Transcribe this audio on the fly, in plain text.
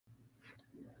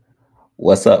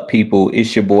What's up, people?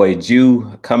 It's your boy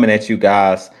Jew coming at you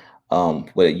guys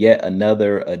with yet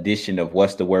another edition of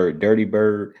What's the Word Dirty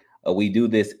Bird. We do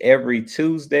this every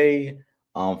Tuesday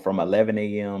from 11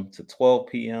 a.m. to 12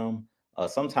 p.m.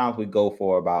 Sometimes we go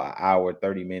for about an hour,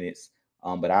 30 minutes.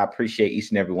 But I appreciate each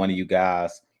and every one of you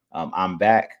guys. I'm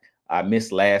back. I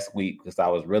missed last week because I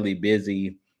was really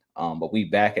busy. But we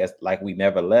back as like we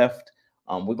never left.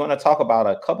 We're going to talk about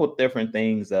a couple different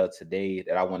things today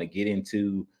that I want to get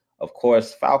into. Of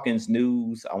course, Falcons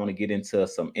news. I want to get into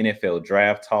some NFL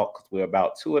draft talk because we're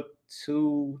about 2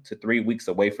 to 3 weeks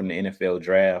away from the NFL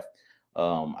draft.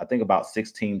 I think about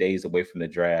 16 days away from the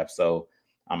draft. So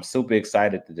I'm super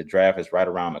excited that the draft is right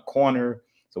around the corner.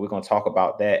 So we're going to talk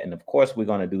about that, and of course, we're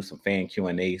going to do some fan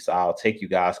Q&A. So I'll take you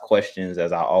guys' questions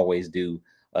as I always do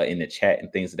in the chat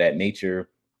and things of that nature.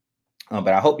 But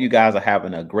I hope you guys are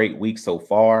having a great week so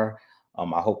far.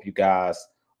 I hope you guys,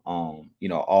 all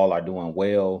are doing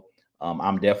well.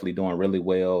 I'm definitely doing really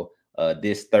well.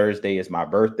 This Thursday is my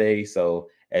birthday. So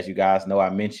as you guys know, I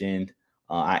mentioned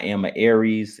I am an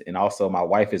Aries, and also my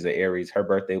wife is an Aries. Her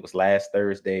birthday was last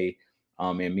Thursday.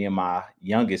 And me and my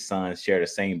youngest son share the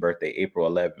same birthday, April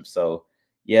 11th. So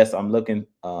yes, I'm looking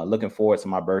forward to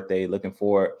my birthday. Looking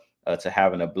forward to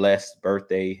having a blessed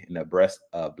birthday and a blessed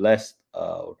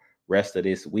rest of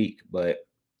this week. But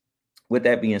with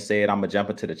that being said, I'm gonna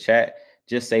jump into the chat.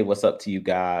 Just say what's up to you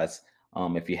guys.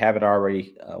 If you haven't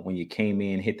already, when you came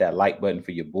in, hit that like button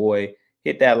for your boy.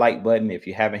 Hit that like button. If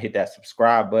you haven't hit that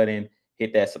subscribe button,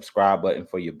 hit that subscribe button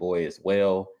for your boy as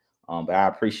well. But I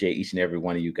appreciate each and every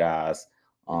one of you guys.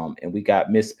 And we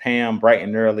got Miss Pam bright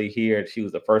and early here. She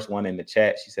was the first one in the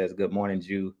chat. She says, "Good morning,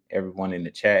 Jew." Everyone in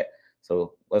the chat.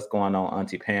 So what's going on,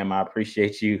 Auntie Pam? I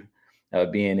appreciate you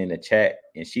being in the chat.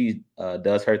 And she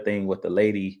does her thing with the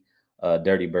lady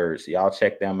Dirty Bird. So y'all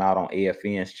check them out on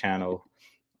AFN's channel.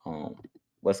 Um,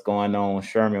 what's going on,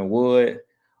 Sherman Wood?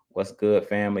 What's good,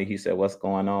 family? He said, "What's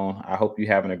going on? I hope you're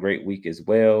having a great week as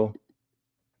well."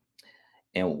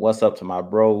 And what's up to my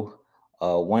bro?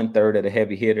 1/3 of the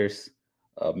heavy hitters,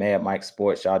 Mad Mike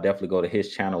Sports. Y'all definitely go to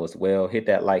his channel as well. Hit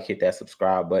that like, hit that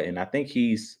subscribe button. I think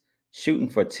he's shooting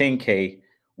for 10K.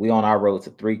 We on our road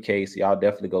to 3K. So y'all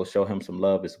definitely go show him some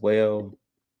love as well.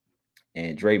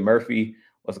 And Dre Murphy,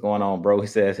 what's going on, bro? He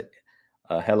says,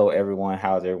 hello, everyone.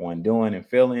 How's everyone doing and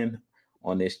feeling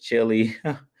on this chilly,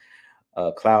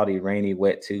 cloudy, rainy,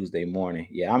 wet Tuesday morning?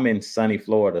 Yeah, I'm in sunny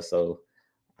Florida, so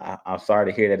I'm sorry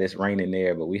to hear that it's raining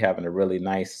there, but we're having a really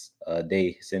nice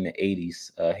day. It's in the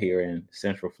 80s here in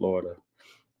Central Florida.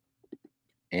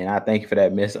 And I thank you for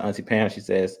that, Miss Auntie Pam. She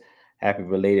says, happy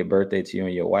belated birthday to you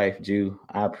and your wife, Jew.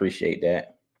 I appreciate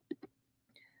that.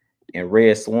 And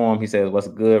Red Swarm, he says, what's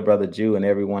good, brother Jew, and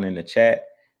everyone in the chat.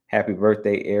 Happy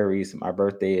birthday, Aries. My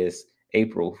birthday is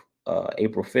April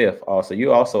 5th. Also,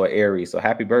 you also are Aries, so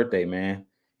happy birthday, man.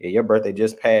 Yeah, your birthday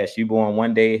just passed. You born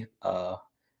one day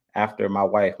after my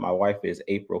wife. My wife is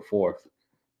April 4th.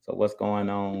 So what's going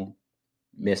on?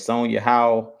 Miss Sonia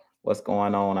Howell, what's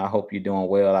going on? I hope you're doing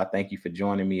well. I thank you for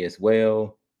joining me as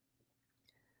well.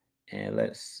 And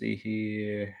let's see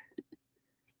here.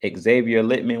 Xavier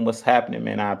Littman, what's happening,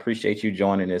 man? I appreciate you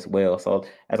joining as well. So,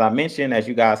 as I mentioned, as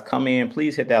you guys come in,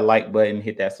 please hit that like button,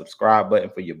 hit that subscribe button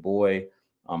for your boy.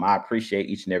 I appreciate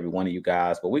each and every one of you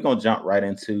guys. But we're gonna jump right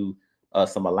into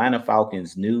some Atlanta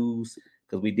Falcons news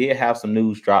because we did have some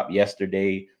news drop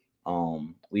yesterday.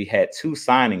 We had two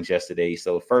signings yesterday.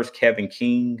 So first, Kevin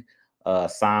King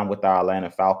signed with our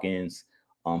Atlanta Falcons.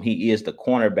 He is the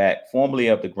cornerback formerly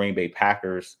of the Green Bay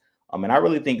Packers. And I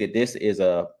really think that this is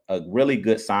a really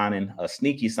good signing, a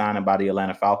sneaky signing by the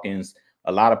Atlanta Falcons.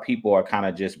 A lot of people are kind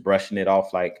of just brushing it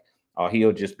off like, oh,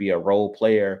 he'll just be a role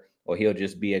player or he'll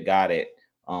just be a guy that,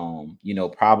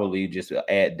 probably just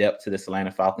add depth to this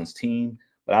Atlanta Falcons team.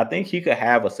 But I think he could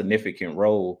have a significant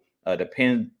role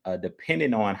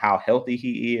depending on how healthy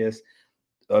he is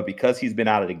because he's been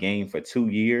out of the game for 2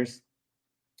 years.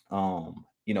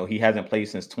 He hasn't played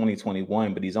since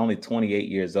 2021, but he's only 28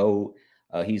 years old.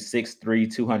 He's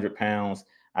 6'3", 200 pounds.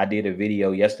 I did a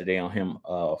video yesterday on him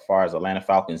as far as Atlanta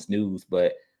Falcons news,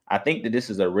 but I think that this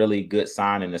is a really good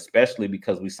signing, especially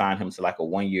because we signed him to like a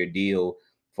 1-year deal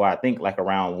for I think like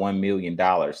around $1 million.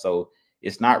 So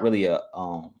it's not really a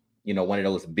one of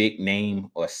those big name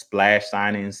or splash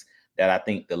signings that I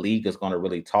think the league is going to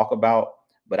really talk about.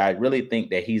 But I really think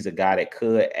that he's a guy that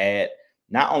could add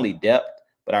not only depth,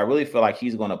 but I really feel like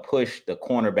he's going to push the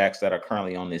cornerbacks that are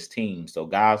currently on this team. So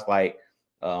guys like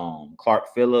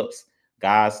Clark Phillips,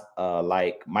 guys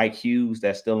like Mike Hughes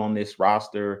that's still on this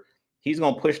roster, he's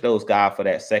going to push those guys for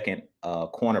that second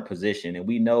corner position. And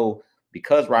we know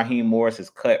because Raheem Morris is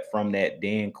cut from that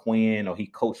Dan Quinn, or he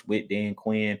coached with Dan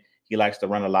Quinn, He likes to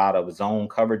run a lot of zone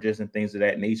coverages and things of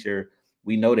that nature.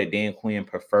 We know that Dan Quinn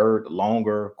preferred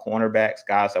longer cornerbacks,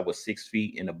 guys that were 6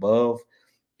 feet and above.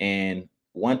 And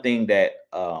one thing that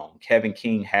Kevin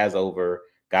King has over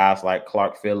guys like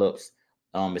Clark Phillips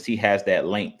is he has that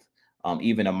length.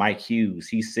 Even a Mike Hughes,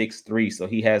 he's 6'3", so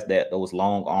he has those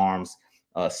long arms,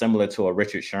 similar to a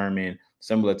Richard Sherman,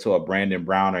 similar to a Brandon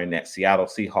Browner in that Seattle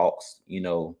Seahawks.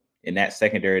 In that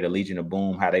secondary, the Legion of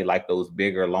Boom, how they like those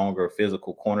bigger, longer,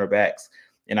 physical cornerbacks.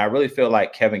 And I really feel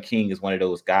like Kevin King is one of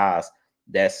those guys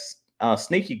that's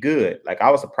sneaky good. Like,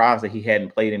 I was surprised that he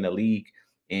hadn't played in the league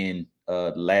in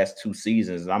the last 2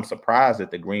 seasons. And I'm surprised that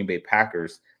the Green Bay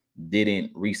Packers didn't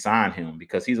re-sign him,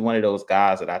 because he's one of those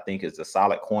guys that I think is a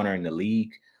solid corner in the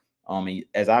league.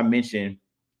 As I mentioned,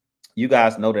 you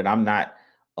guys know that I'm not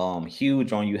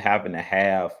huge on you having to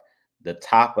have the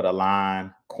top of the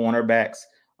line cornerbacks.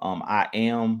 I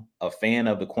am a fan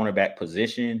of the cornerback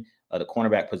position. The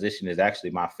cornerback position is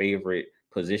actually my favorite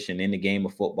position in the game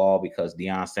of football, because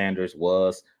Deion Sanders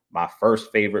was my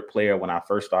first favorite player when I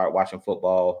first started watching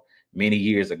football many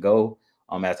years ago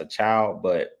as a child.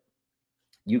 But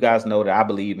you guys know that I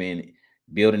believe in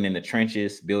building in the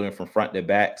trenches, building from front to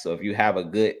back. So if you have a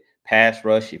good pass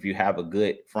rush, if you have a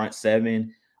good front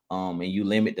seven, and you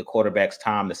limit the quarterback's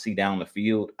time to see down the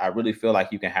field, I really feel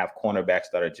like you can have cornerbacks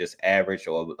that are just average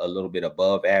or a little bit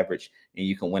above average, and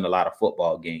you can win a lot of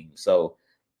football games. So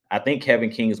I think Kevin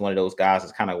King is one of those guys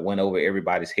that's kind of went over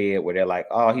everybody's head, where they're like,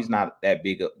 oh, he's not that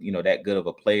big, that good of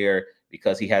a player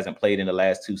because he hasn't played in the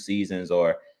last 2 seasons,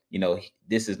 or,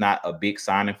 this is not a big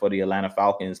signing for the Atlanta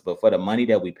Falcons. But for the money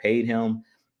that we paid him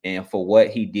and for what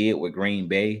he did with Green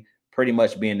Bay, pretty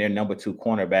much being their number 2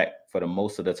 cornerback for the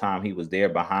most of the time he was there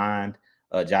behind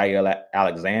Jair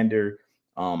Alexander,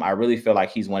 I really feel like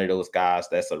he's one of those guys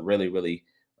that's a really, really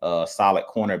solid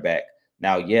cornerback.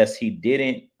 Now, yes, he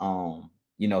didn't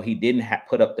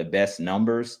put up the best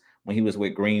numbers when he was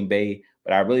with Green Bay,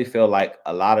 but I really feel like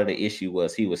a lot of the issue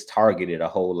was he was targeted a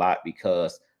whole lot,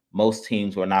 because most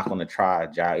teams were not going to try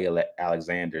Jair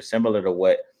Alexander, similar to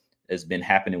what has been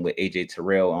happening with AJ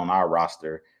Terrell on our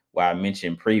roster, where I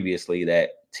mentioned previously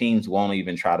that teams won't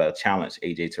even try to challenge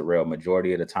AJ Terrell.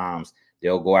 Majority of the times,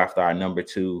 they'll go after our number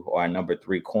 2 or our number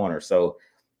 3 corner. So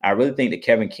I really think that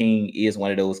Kevin King is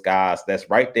one of those guys that's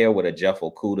right there with a Jeff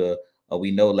Okudah.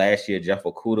 We know last year Jeff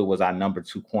Okudah was our number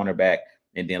 2 cornerback,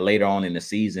 and then later on in the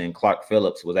season, Clark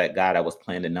Phillips was that guy that was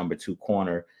playing the number 2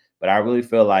 corner. But I really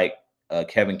feel like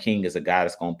Kevin King is a guy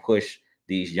that's going to push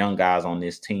these young guys on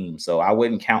this team. So I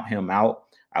wouldn't count him out.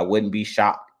 I wouldn't be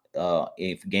shocked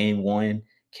if game 1,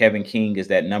 Kevin King is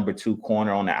that number 2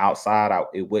 corner on the outside.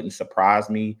 It wouldn't surprise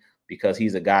me, because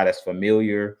he's a guy that's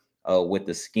familiar with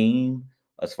the scheme,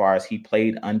 as far as he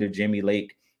played under Jimmy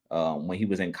Lake when he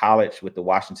was in college with the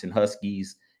Washington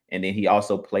Huskies. And then he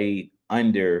also played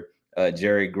under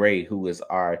Jerry Gray, who was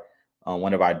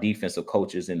one of our defensive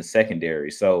coaches in the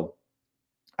secondary. So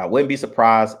I wouldn't be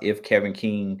surprised if Kevin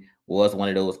King was one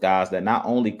of those guys that not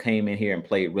only came in here and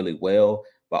played really well,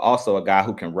 but also a guy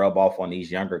who can rub off on these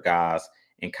younger guys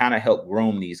and kind of help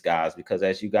groom these guys. Because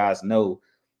as you guys know,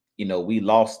 we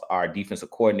lost our defensive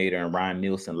coordinator in Ryan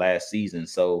Nielsen last season.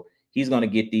 So he's going to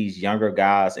get these younger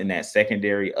guys in that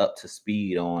secondary up to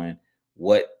speed on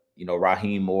what,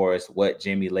 Raheem Morris, what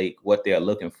Jimmy Lake, what they're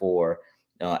looking for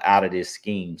out of this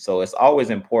scheme. So it's always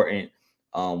important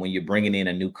when you're bringing in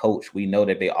a new coach. We know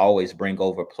that they always bring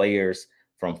over players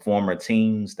from former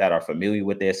teams that are familiar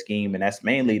with their scheme. And that's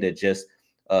mainly to just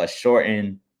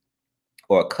shorten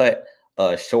or cut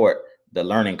short the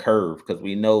learning curve, because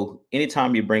we know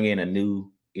anytime you bring in a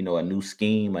new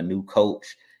scheme, a new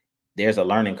coach, there's a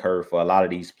learning curve for a lot of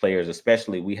these players.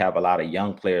 Especially, we have a lot of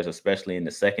young players, especially in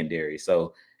the secondary.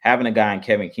 So having a guy in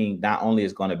Kevin King not only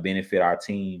is going to benefit our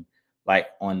team, like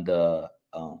on the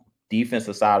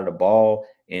defensive side of the ball,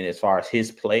 and as far as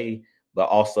his play, but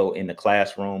also in the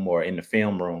classroom or in the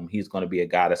film room, he's going to be a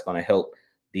guy that's going to help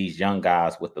these young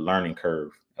guys with the learning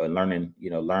curve, learning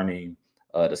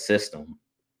the system.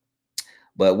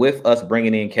 But with us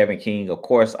bringing in Kevin King, of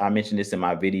course, I mentioned this in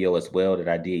my video as well that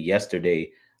I did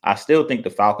yesterday. I still think the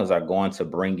Falcons are going to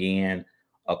bring in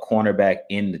a cornerback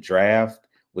in the draft,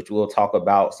 which we'll talk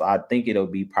about. So I think it'll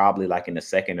be probably like in the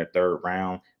 2nd or 3rd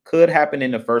round. Could happen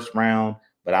in the 1st round,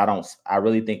 but I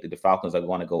really think that the Falcons are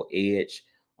going to go edge.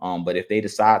 But if they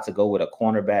decide to go with a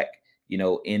cornerback,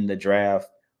 in the draft,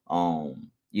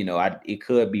 it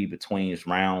could be between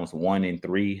rounds 1 and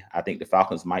 3. I think the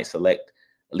Falcons might select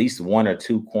at least 1 or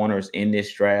 2 corners in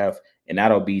this draft, and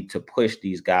that'll be to push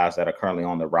these guys that are currently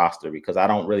on the roster, because I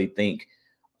don't really think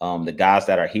the guys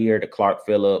that are here, the Clark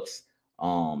Phillips,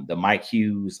 the Mike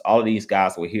Hughes, all of these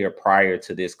guys were here prior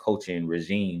to this coaching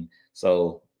regime.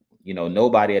 So,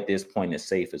 nobody at this point is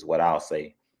safe, is what I'll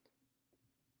say.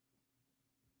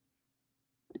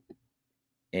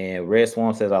 And Red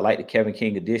Swan says, I like the Kevin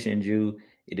King edition, Jew.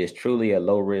 It is truly a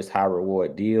low risk, high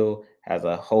reward deal. Has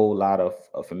a whole lot of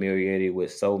familiarity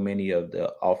with so many of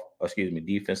the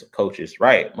defensive coaches.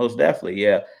 Right, most definitely,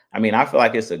 yeah. I mean, I feel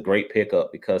like it's a great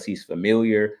pickup because he's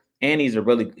familiar and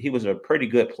he was a pretty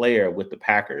good player with the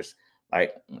Packers.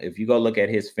 Like, if you go look at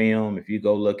his film, if you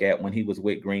go look at when he was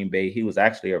with Green Bay, he was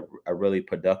actually a really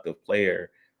productive player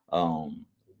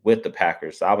with the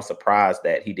Packers. So I was surprised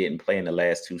that he didn't play in the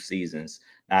last 2 seasons.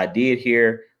 Now, I did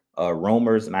hear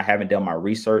rumors, and I haven't done my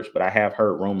research, but I have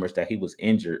heard rumors that he was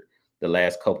injured the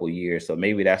last couple of years. So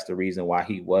maybe that's the reason why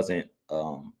he wasn't,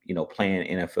 playing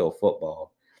NFL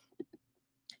football.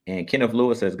 And Kenneth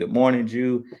Lewis says, "Good morning,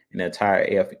 Jew, and the entire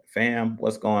AF fam.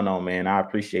 What's going on, man? I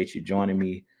appreciate you joining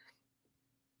me."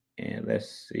 And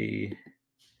let's see.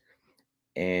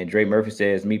 And Dre Murphy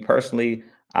says, me personally,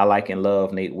 I like and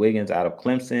love Nate Wiggins out of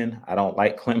Clemson. I don't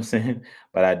like Clemson,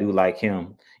 but I do like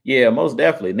him. Yeah, most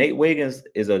definitely. Nate Wiggins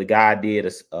is a guy I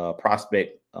did a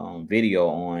prospect video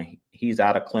on. He's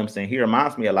out of Clemson. He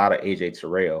reminds me a lot of AJ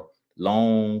Terrell.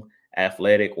 Long,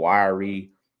 athletic,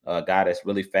 wiry, a guy that's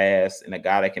really fast, and a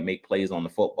guy that can make plays on the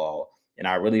football. And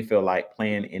I really feel like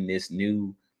playing in this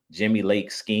new Jimmy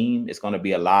Lake scheme, it's going to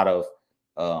be a lot of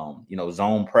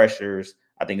zone pressures.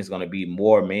 I think it's going to be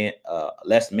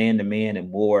less man to man and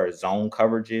more zone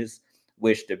coverages,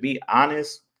 which, to be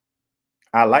honest,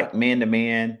 I like man to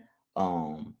man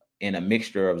in a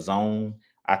mixture of zone.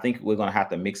 I think we're going to have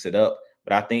to mix it up,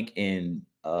 but I think in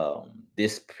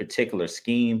this particular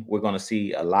scheme, we're going to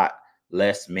see a lot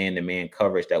less man to man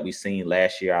coverage that we seen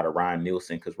last year out of Ryan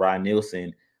Nielsen, because Ryan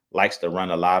Nielsen likes to run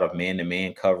a lot of man to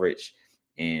man coverage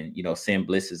and send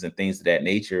blitzes and things of that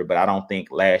nature. But I don't think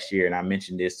last year, and I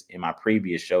mentioned this in my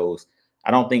previous shows,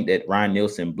 I don't think that Ryan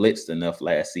Nielsen blitzed enough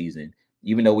last season.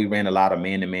 Even though we ran a lot of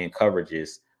man-to-man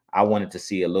coverages, I wanted to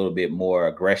see a little bit more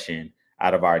aggression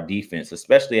out of our defense,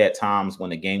 especially at times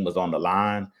when the game was on the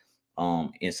line.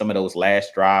 In some of those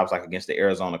last drives, like against the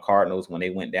Arizona Cardinals, when they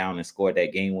went down and scored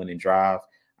that game-winning drive,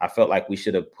 I felt like we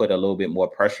should have put a little bit more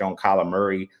pressure on Kyler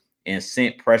Murray and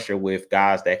sent pressure with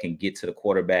guys that can get to the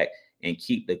quarterback and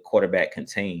keep the quarterback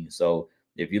contained. So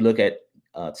if you look at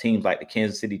teams like the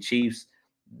Kansas City Chiefs,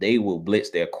 they will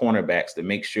blitz their cornerbacks to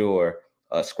make sure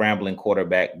a scrambling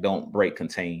quarterback don't break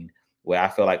contain. Where I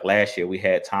feel like last year we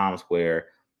had times where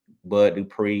Bud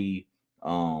Dupree,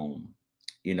 Arnold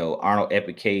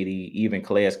Epicady, even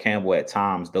Calais Campbell, at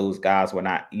times those guys were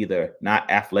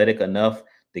not athletic enough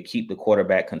to keep the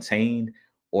quarterback contained,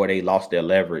 or they lost their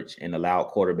leverage and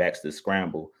allowed quarterbacks to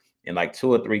scramble. In like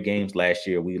 2 or 3 games last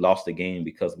year, we lost the game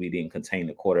because we didn't contain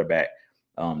the quarterback.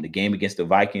 The game against the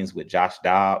Vikings with Josh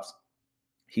Dobbs,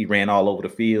 he ran all over the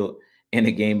field. In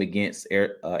the game against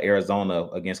Arizona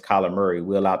against Kyler Murray,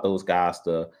 we allowed those guys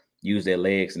to use their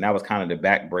legs, and that was kind of the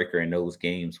backbreaker in those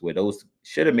games, where those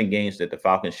should have been games that the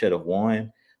Falcons should have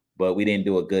won, but we didn't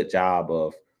do a good job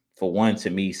of, for one, to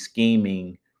me,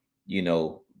 scheming,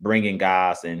 bringing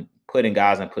guys and putting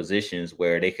guys in positions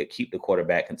where they could keep the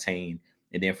quarterback contained.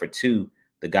 And then for two,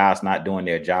 the guys not doing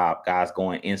their job, guys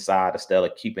going inside instead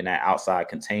of keeping that outside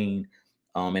contained.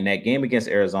 In that game against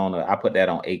Arizona, I put that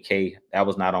on AK. That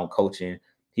was not on coaching.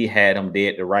 He had him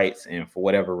dead to rights, and for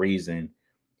whatever reason,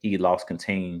 he lost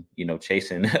contain,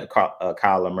 chasing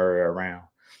Kyler Murray around.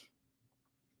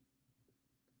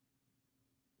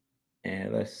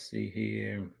 And let's see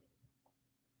here.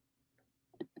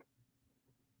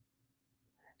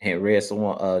 And Red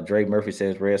Swan, Drake Murphy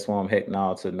says Red Swan, heck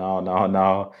no to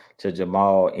no to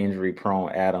Jamal injury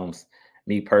prone Adams.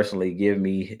 Me personally, give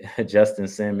me Justin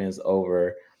Simmons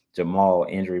over Jamal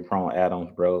injury prone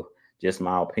Adams, bro. Just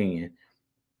my opinion.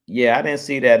 Yeah, I didn't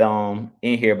see that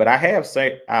in here, but I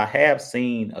have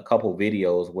seen a couple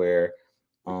videos where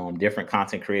different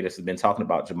content creators have been talking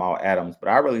about Jamal Adams, but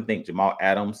I really think Jamal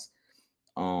Adams,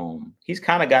 he's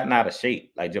kind of gotten out of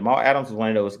shape. Like, Jamal Adams was one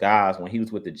of those guys when he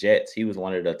was with the Jets, he was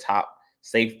one of the top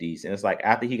safeties. And it's like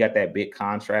after he got that big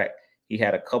contract, he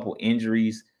had a couple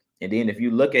injuries. And then if you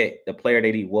look at the player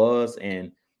that he was,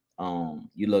 and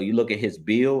you look at his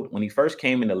build, when he first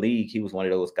came in the league, he was one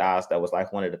of those guys that was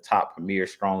like one of the top premier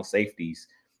strong safeties.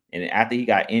 And after he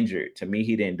got injured, to me,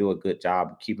 he didn't do a good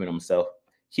job of keeping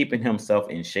himself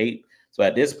in shape. So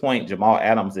at this point, Jamal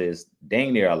Adams is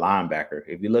dang near a linebacker.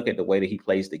 If you look at the way that he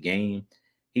plays the game,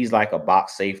 he's like a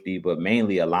box safety, but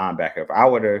mainly a linebacker. If I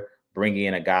were to bring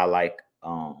in a guy like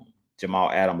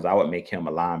Jamal Adams, I would make him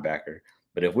a linebacker.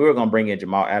 But if we were going to bring in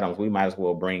Jamal Adams, we might as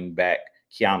well bring back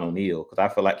Keanu Neal, because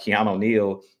I feel like Keanu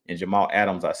Neal and Jamal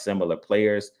Adams are similar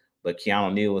players. but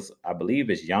Keanu Neal, I believe,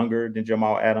 is younger than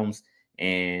Jamal Adams.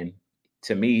 And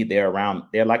to me, they're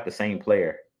like the same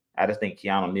player. I just think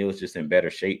Keanu Neal is just in better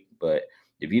shape. But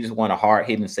if you just want a hard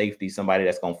hitting safety, somebody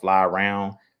that's going to fly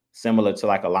around, similar to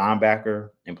like a linebacker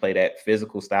and play that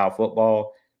physical style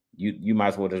football, you might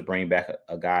as well just bring back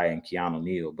a guy in Keanu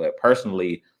Neal. But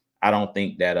personally, I don't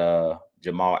think that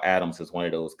Jamal Adams is one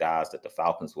of those guys that the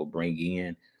Falcons will bring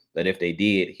in. But if they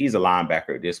did, he's a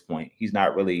linebacker at this point. He's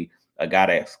not really a guy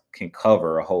that can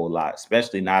cover a whole lot,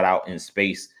 especially not out in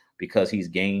space because he's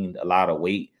gained a lot of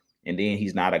weight. And then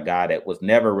he's not a guy that was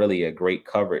never really a great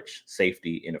coverage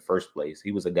safety in the first place.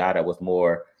 He was a guy that was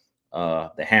more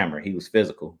the hammer. He was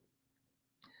physical.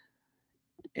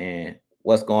 And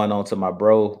what's going on to my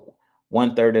bro?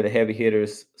 1/3 of the heavy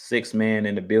hitters, 6 man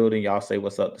in the building. Y'all say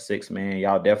what's up to 6 man.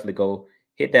 Y'all definitely go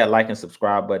hit that like and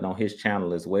subscribe button on his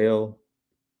channel as well.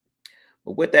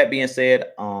 But with that being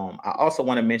said, I also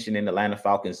want to mention in Atlanta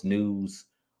Falcons news,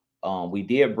 we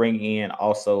did bring in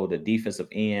also the defensive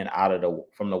end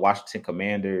from the Washington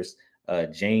Commanders,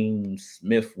 James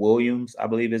Smith-Williams, I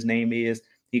believe his name is.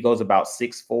 He goes about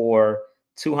 6'4",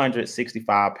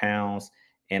 265 pounds.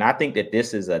 And I think that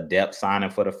this is a depth signing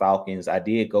for the Falcons. I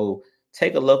did go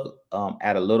take a look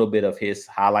at a little bit of his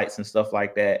highlights and stuff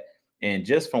like that. And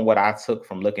just from what I took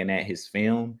from looking at his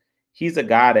film, he's a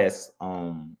guy that's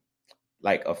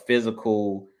like a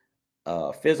physical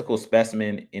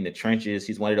specimen in the trenches.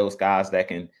 He's one of those guys that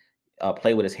can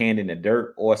play with his hand in the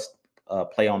dirt or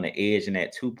play on the edge in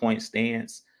that 2-point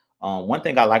stance. One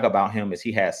thing I like about him is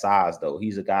he has size, though.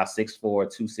 He's a guy 6'4",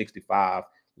 265,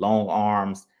 long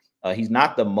arms. He's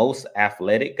not the most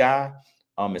athletic guy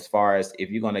as far as if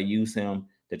you're going to use him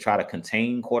to try to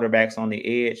contain quarterbacks on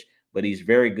the edge, but he's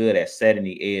very good at setting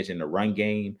the edge in the run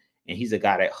game. And he's a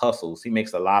guy that hustles. He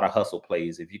makes a lot of hustle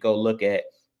plays. If you go look at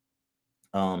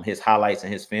his highlights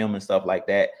and his film and stuff like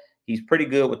that, he's pretty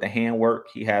good with the handwork.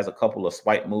 He has a couple of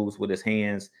swipe moves with his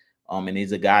hands. And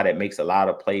he's a guy that makes a lot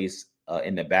of plays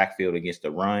in the backfield against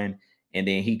the run. And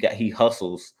then he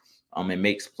hustles and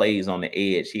makes plays on the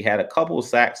edge. He had a couple of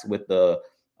sacks with the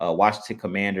Washington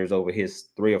Commanders over his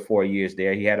 3 or 4 years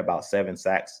there. He had about 7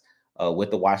 sacks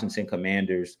with the Washington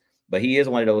Commanders. But he is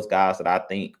one of those guys that I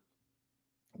think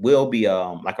will be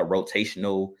like a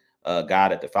rotational guy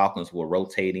that the Falcons will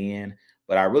rotate in.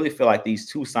 But I really feel like these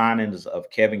two signings of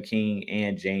Kevin King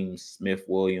and James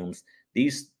Smith-Williams,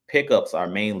 these pickups are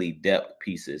mainly depth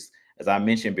pieces. As I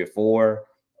mentioned before,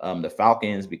 the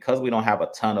Falcons, because we don't have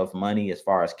a ton of money as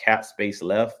far as cap space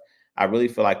left, I really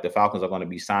feel like the Falcons are going to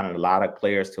be signing a lot of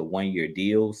players to one-year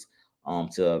deals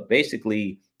to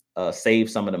basically save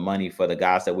some of the money for the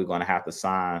guys that we're going to have to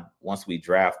sign once we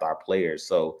draft our players.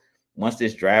 So once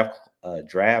this draft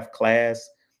class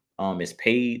is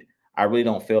paid, I really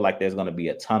don't feel like there's going to be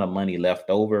a ton of money left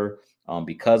over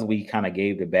because we kind of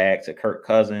gave the bag to Kirk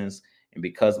Cousins, and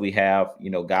because we have,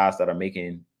 guys that are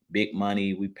making big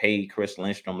money. We paid Chris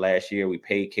Lindstrom last year. We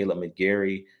paid Caleb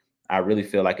McGarry. I really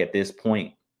feel like at this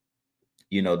point,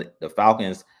 the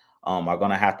Falcons are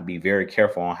going to have to be very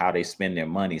careful on how they spend their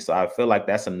money. So I feel like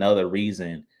that's another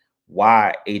reason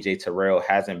why AJ Terrell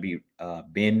hasn't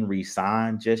been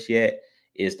re-signed just yet,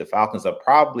 is the Falcons are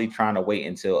probably trying to wait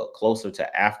until closer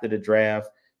to after the draft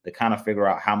to kind of figure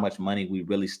out how much money we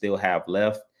really still have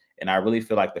left. And I really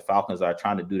feel like the Falcons are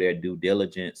trying to do their due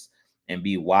diligence and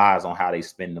be wise on how they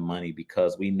spend the money,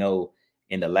 because we know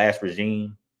in the last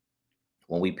regime,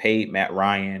 when we paid Matt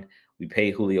Ryan, we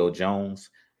paid Julio Jones,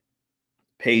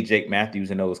 paid Jake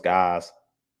Matthews and those guys,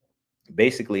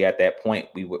 basically at that point,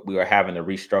 we were having to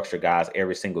restructure guys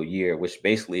every single year, which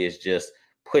basically is just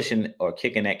pushing or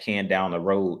kicking that can down the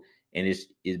road. And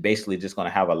is basically just going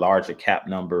to have a larger cap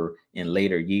number in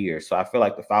later years. So I feel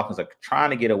like the Falcons are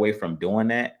trying to get away from doing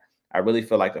that. I really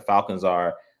feel like the Falcons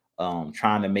are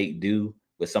trying to make do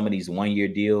with some of these one-year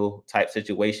deal type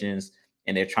situations,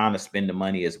 and they're trying to spend the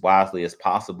money as wisely as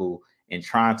possible and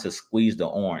trying to squeeze the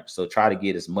orange. So try to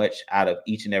get as much out of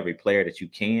each and every player that you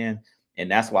can. And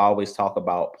that's why I always talk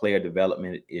about player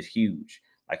development is huge.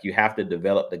 Like, you have to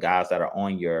develop the guys that are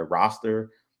on your roster.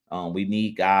 We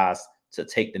need guys to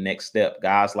take the next step.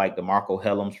 Guys like DeMarco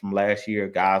Hellams from last year,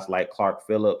 guys like Clark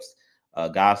Phillips,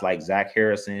 guys like Zach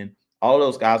Harrison, all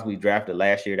those guys we drafted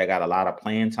last year that got a lot of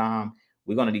playing time.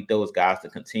 We're going to need those guys to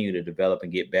continue to develop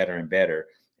and get better and better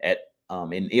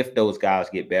and if those guys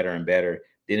get better and better,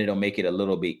 then it'll make it a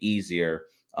little bit easier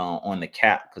on the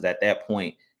cap, because at that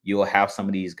point, you'll have some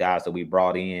of these guys that we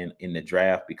brought in the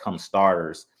draft become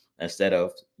starters instead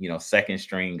of, second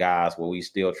string guys where we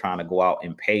still trying to go out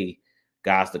and pay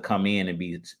guys to come in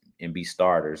and be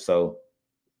starters. So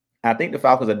I think the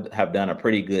Falcons have done a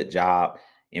pretty good job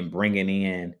in bringing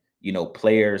in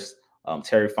players.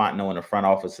 Terry Fontenot in the front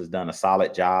office has done a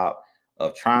solid job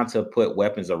of trying to put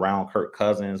weapons around Kirk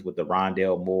Cousins with the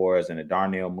Rondale Moores and the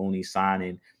Darnell Mooney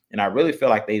signing. And I really feel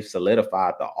like they've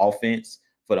solidified the offense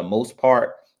for the most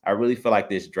part. I really feel like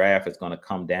this draft is going to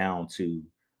come down to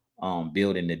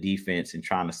building the defense and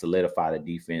trying to solidify the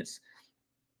defense.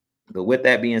 But with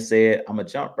that being said, I'm going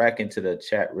to jump back into the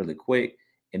chat really quick.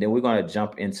 And then we're going to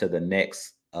jump into the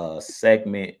next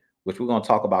segment, which we're going to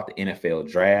talk about the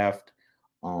NFL draft.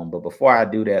 But before I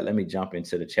do that, let me jump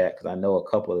into the chat because I know a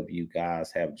couple of you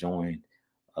guys have joined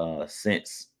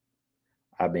since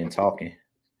I've been talking.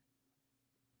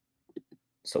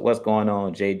 So what's going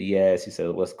on, J Diaz? He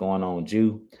says, what's going on,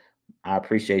 Jew? I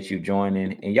appreciate you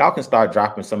joining. And y'all can start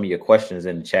dropping some of your questions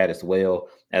in the chat as well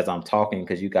as I'm talking,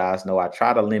 because you guys know I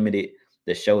try to limit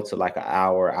the show to like an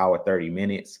hour 30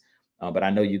 minutes. But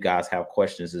I know you guys have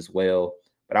questions as well.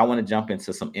 But I want to jump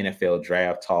into some NFL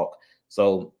draft talk.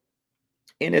 So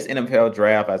in this NFL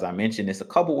draft, as I mentioned, it's a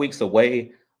couple weeks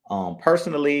away.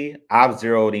 Personally, I've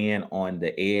zeroed in on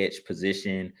the edge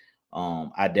position.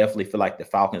 I definitely feel like the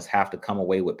Falcons have to come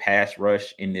away with pass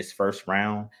rush in this first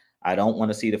round. I don't want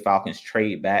to see the Falcons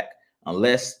trade back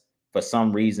unless for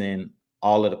some reason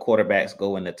all of the quarterbacks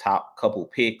go in the top couple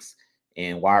picks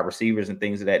and wide receivers and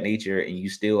things of that nature, and you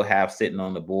still have sitting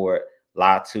on the board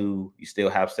Latu, you still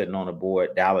have sitting on the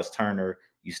board Dallas Turner,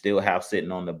 you still have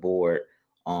sitting on the board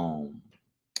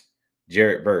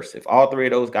Jared Verse. If all three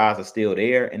of those guys are still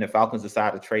there and the Falcons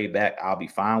decide to trade back, I'll be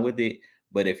fine with it.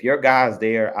 But if your guy's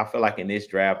there, I feel like in this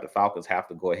draft, the Falcons have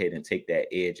to go ahead and take that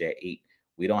edge at 8.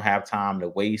 We don't have time to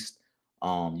waste.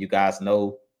 You guys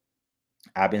know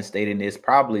I've been stating this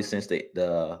probably since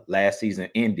the last season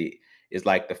ended. It's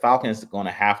like the Falcons are going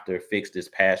to have to fix this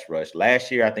pass rush.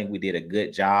 Last year, I think we did a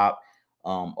good job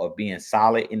of being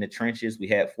solid in the trenches. We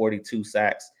had 42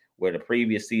 sacks, where the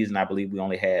previous season, I believe we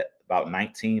only had about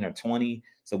 19 or 20.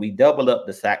 So we doubled up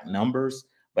the sack numbers.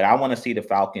 But I want to see the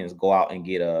Falcons go out and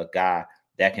get a guy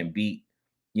that can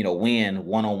win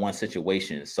one-on-one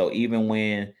situations. So even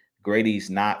when Grady's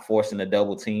not forcing a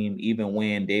double team, even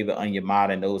when David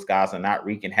Onyemata and those guys are not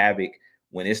wreaking havoc,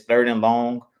 when it's 3rd and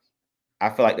long, I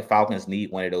feel like the Falcons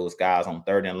need one of those guys on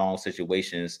 3rd and long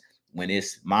situations. When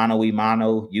it's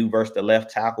mano-y-mano, you versus the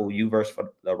left tackle, you versus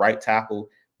the right tackle,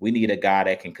 we need a guy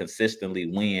that can consistently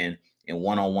win in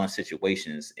one-on-one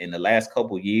situations. In the last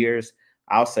couple of years,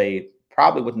 I'll say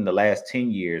probably within the last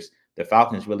 10 years, the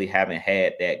Falcons really haven't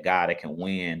had that guy that can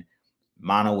win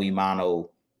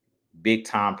mano-y-mano,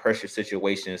 big-time pressure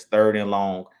situations, 3rd and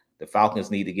long. The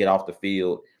Falcons need to get off the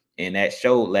field. And that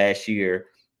showed last year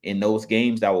in those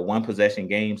games that were one-possession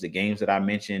games, the games that I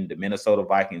mentioned, the Minnesota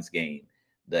Vikings game,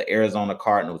 the Arizona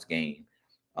Cardinals game,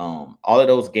 all of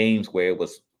those games where it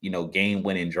was,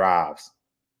 game-winning drives.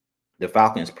 The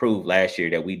Falcons proved last year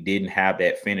that we didn't have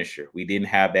that finisher. We didn't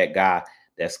have that guy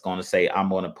that's going to say, I'm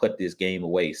going to put this game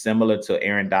away, similar to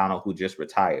Aaron Donald, who just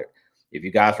retired. If you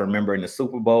guys remember in the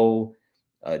Super Bowl,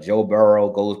 Joe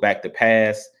Burrow goes back to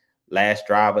pass, last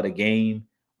drive of the game,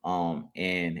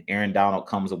 and Aaron Donald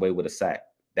comes away with a sack.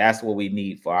 That's what we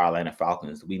need for our Atlanta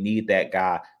Falcons. We need that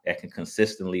guy that can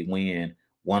consistently win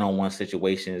one-on-one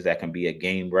situations, that can be a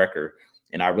game wrecker.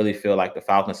 And I really feel like the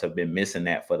Falcons have been missing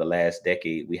that for the last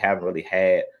decade. We haven't really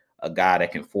had a guy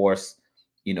that can force,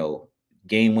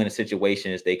 game-winning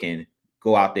situations. They can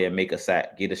go out there and make a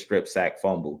sack, get a strip sack,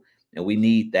 fumble. And we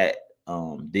need that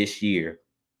this year.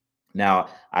 Now,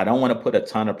 I don't want to put a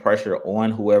ton of pressure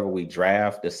on whoever we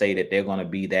draft to say that they're going to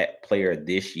be that player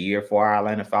this year for our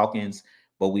Atlanta Falcons.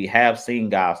 But we have seen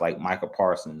guys like Micah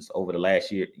Parsons over the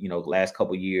last year, last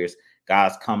couple of years,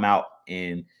 guys come out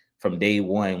and from day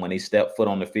one, when they step foot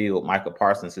on the field, Micah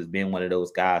Parsons has been one of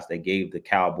those guys that gave the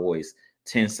Cowboys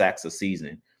 10 sacks a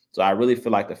season. So I really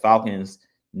feel like the Falcons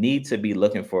need to be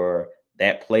looking for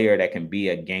that player that can be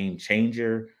a game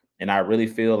changer. And I really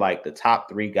feel like the top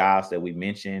 3 guys that we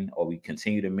mentioned, or we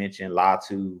continue to mention,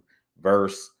 Latu,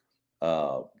 Verse,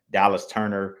 Dallas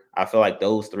Turner, I feel like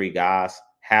those 3 guys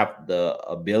have the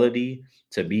ability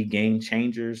to be game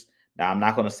changers. Now, I'm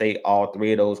not going to say all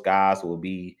 3 of those guys will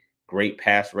be great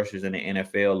pass rushers in the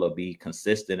NFL or be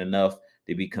consistent enough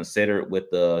to be considered with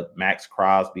the Max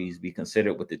Crosby's, be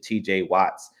considered with the TJ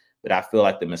Watts. But I feel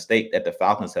like the mistake that the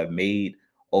Falcons have made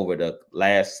over the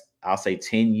last, I'll say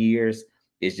 10 years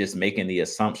is just making the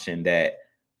assumption that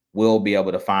we'll be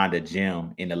able to find a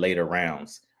gem in the later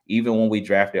rounds. Even when we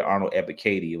drafted Arnold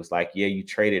Ebiketie, it was like, yeah, you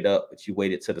traded up, but you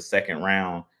waited to the 2nd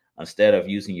round instead of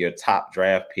using your top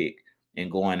draft pick and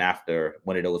going after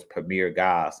one of those premier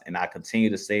guys. And I continue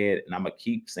to say it, and I'm going to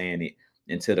keep saying it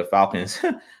until the Falcons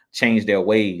change their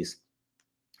ways.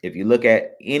 If you look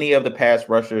at any of the pass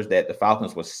rushers that the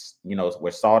Falcons was,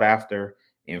 were sought after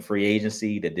in free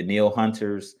agency, the Danielle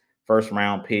Hunters, first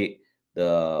round pick,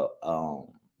 the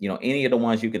any of the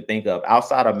ones you can think of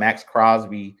outside of Max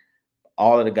Crosby,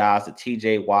 all of the guys, the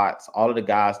TJ Watts, all of the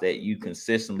guys that you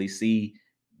consistently see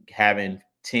having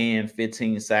 10,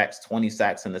 15 sacks, 20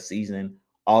 sacks in the season,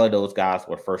 all of those guys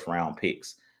were first round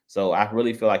picks. So I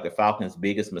really feel like the Falcons'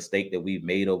 biggest mistake that we've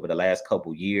made over the last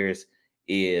couple years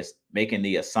is making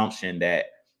the assumption that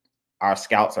our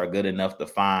scouts are good enough to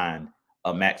find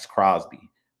a Max Crosby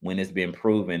when it's been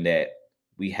proven that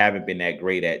we haven't been that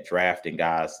great at drafting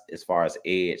guys as far as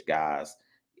edge guys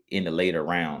in the later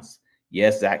rounds.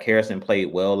 Yes, Zach Harrison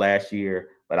played well last year,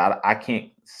 but I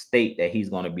can't state that he's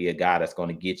going to be a guy that's going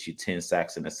to get you 10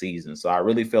 sacks in a season. So I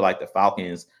really feel like the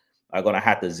Falcons are going to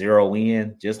have to zero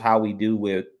in just how we do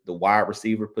with the wide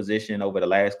receiver position over the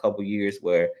last couple years,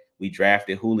 where we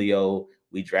drafted Julio,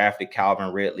 we drafted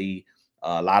Calvin Ridley.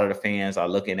 A lot of the fans are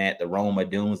looking at the Roma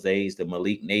Doomsdays, the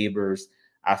Malik Neighbors.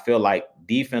 I feel like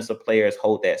defensive players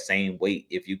hold that same weight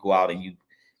if you go out and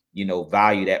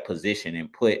value that position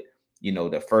and put,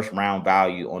 the first round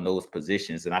value on those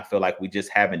positions. And I feel like we just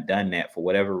haven't done that for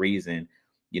whatever reason.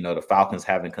 The Falcons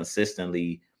haven't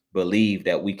consistently believed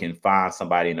that we can find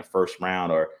somebody in the first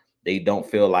round, or they don't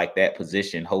feel like that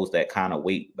position holds that kind of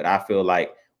weight. But I feel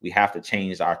like we have to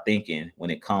change our thinking when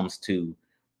it comes to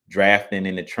drafting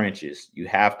in the trenches. You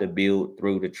have to build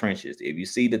through the trenches. If you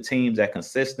see the teams that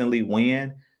consistently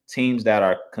win, teams that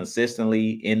are consistently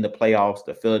in the playoffs,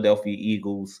 the Philadelphia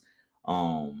Eagles,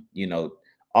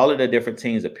 all of the different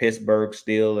teams, the Pittsburgh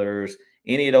Steelers,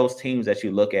 any of those teams that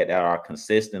you look at that are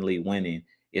consistently winning,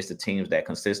 it's the teams that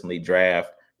consistently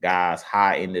draft guys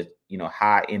high in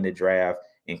the draft,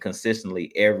 and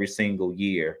consistently every single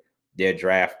year they're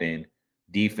drafting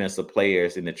defensive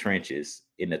players in the trenches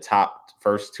in the top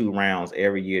first 2 rounds.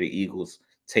 Every year the Eagles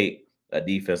take a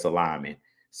defensive lineman.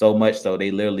 So much so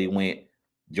they literally went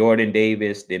Jordan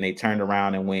Davis, then they turned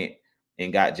around and went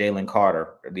and got Jalen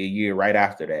Carter the year right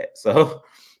after that. So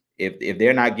if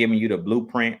they're not giving you the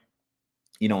blueprint,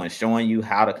 and showing you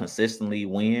how to consistently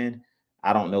win,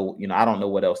 I don't know, I don't know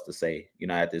what else to say,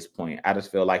 at this point. I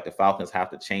just feel like the Falcons have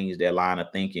to change their line of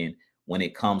thinking when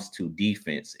it comes to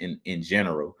defense in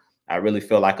general. I really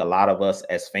feel like a lot of us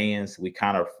as fans, we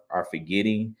kind of are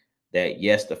forgetting that,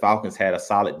 yes, the Falcons had a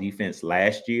solid defense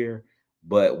last year,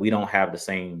 but we don't have the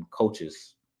same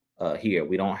coaches here.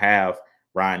 We don't have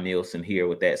Ryan Nielsen here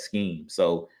with that scheme.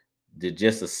 So to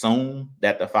just assume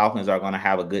that the Falcons are going to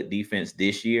have a good defense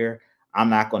this year, I'm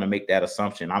not going to make that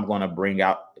assumption. I'm going to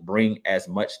bring as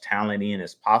much talent in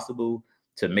as possible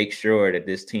to make sure that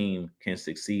this team can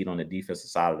succeed on the defensive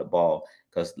side of the ball.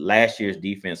 Because last year's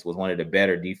defense was one of the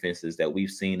better defenses that we've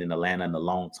seen in Atlanta in a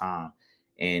long time.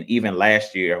 And even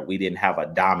last year, we didn't have a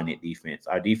dominant defense.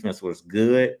 Our defense was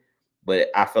good, but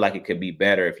I feel like it could be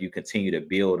better if you continue to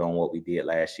build on what we did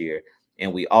last year.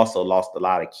 And we also lost a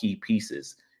lot of key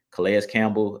pieces. Calais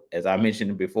Campbell, as I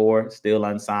mentioned before, still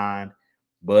unsigned.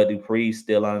 Bud Dupree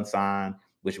still unsigned,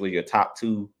 which were your top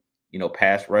two,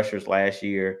 pass rushers last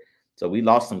year. So we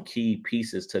lost some key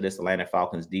pieces to this Atlanta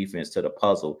Falcons defense, to the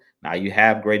puzzle. Now you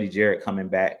have Grady Jarrett coming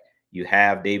back. You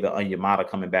have David Onyemata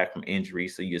coming back from injury.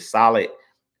 So you're solid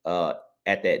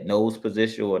at that nose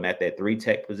position and at that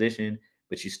 3-tech position,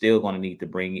 but you're still going to need to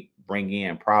bring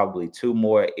in probably 2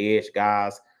 more edge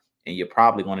guys, and you're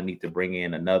probably going to need to bring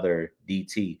in another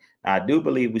DT. Now, I do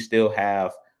believe we still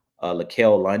have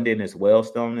Lakel London as well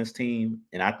still on this team,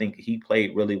 and I think he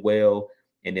played really well.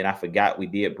 And then I forgot we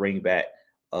did bring back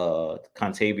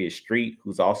Contavious Street,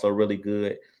 who's also really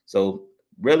good. So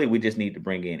really, we just need to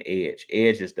bring in edge.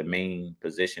 Edge is the main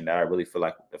position that I really feel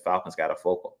like the Falcons got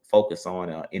to focus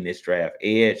on in this draft.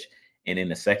 Edge and in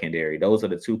the secondary. Those are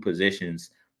the 2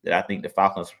 positions that I think the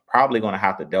Falcons are probably going to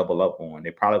have to double up on.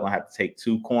 They're probably going to have to take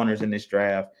 2 corners in this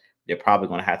draft. They're probably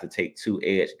going to have to take 2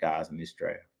 edge guys in this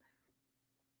draft.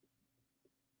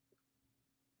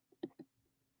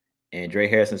 And Dre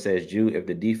Harrison says, Drew, if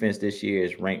the defense this year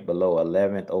is ranked below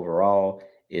 11th overall,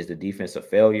 is the defense a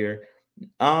failure?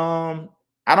 I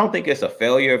don't think it's a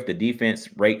failure if the defense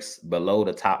ranks below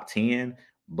the top 10,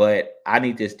 but I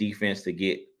need this defense to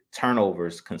get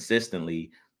turnovers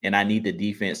consistently, and I need the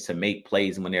defense to make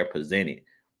plays when they're presented.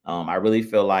 I really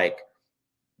feel like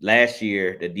last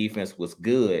year the defense was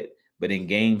good, but in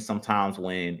games sometimes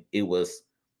when it was,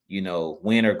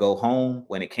 win or go home,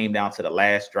 when it came down to the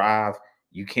last drive,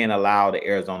 you can't allow the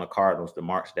Arizona Cardinals to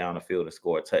march down the field and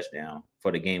score a touchdown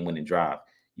for the game-winning drive.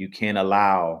 You can't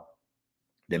allow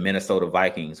the Minnesota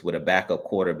Vikings with a backup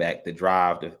quarterback to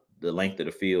drive the length of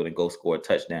the field and go score a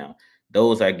touchdown.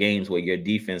 those are games where your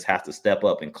defense has to step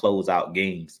up and close out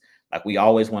games. Like we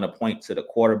always want to point to the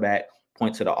quarterback,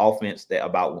 point to the offense that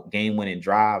about game winning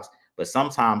drives, but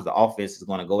sometimes the offense is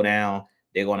going to go down,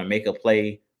 they're going to make a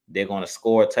play, they're going to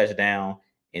score a touchdown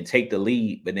and take the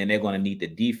lead, but then they're going to need the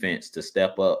defense to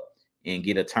step up and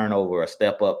get a turnover or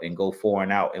step up and go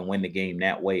 4-and-out and win the game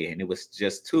that way. And it was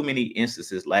just too many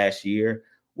instances last year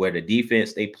where the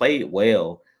defense, they played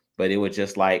well, but it was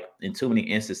just like in too many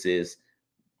instances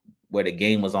where the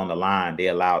game was on the line, they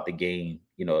allowed the game,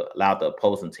 allowed the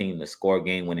opposing team to score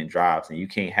game winning drives. And you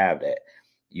can't have that.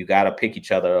 You got to pick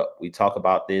each other up. We talk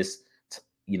about this,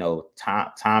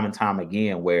 time and time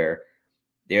again, where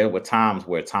there were times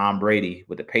where Tom Brady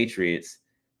with the Patriots,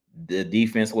 the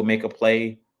defense would make a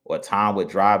play, or Tom would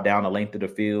drive down the length of the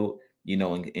field,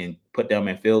 and put them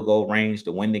in field goal range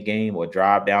to win the game, or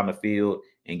drive down the field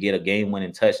and get a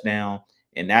game-winning touchdown.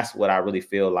 And that's what I really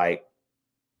feel like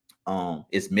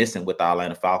is missing with the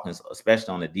Atlanta Falcons,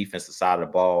 especially on the defensive side of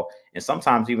the ball, and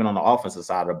sometimes even on the offensive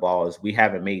side of the ball, is we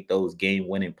haven't made those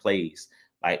game-winning plays.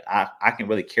 Like I can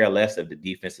really care less if the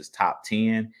defense is top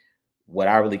 10. What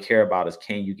I really care about is,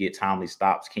 can you get timely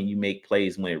stops? Can you make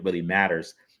plays when it really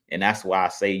matters? And that's why I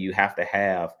say you have to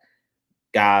have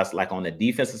guys like on the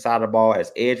defensive side of the ball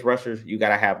as edge rushers. You got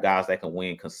to have guys that can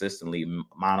win consistently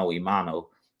mano a mano.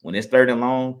 When it's 3rd and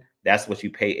long, that's what you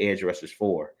pay edge rushers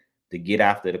for, to get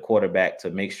after the quarterback,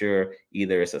 to make sure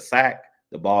either it's a sack,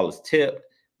 the ball is tipped,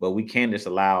 but we can't just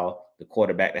allow the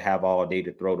quarterback to have all day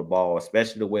to throw the ball,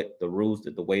 especially with the rules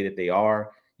that the way that they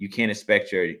are. You can't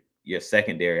expect your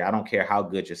secondary. I don't care how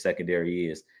good your secondary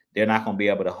is. They're not going to be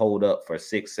able to hold up for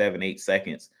 6, 7, 8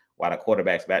 seconds while the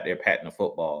quarterback's back there patting the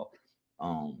football.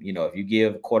 If you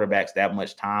give quarterbacks that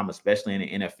much time, especially in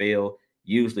the NFL,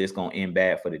 usually it's going to end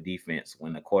bad for the defense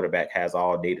when the quarterback has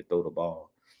all day to throw the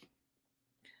ball.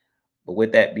 But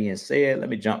with that being said, let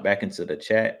me jump back into the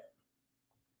chat.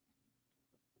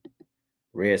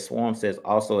 Red Swarm says,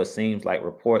 also, it seems like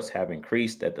reports have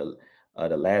increased at the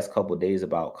last couple of days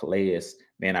about Calais.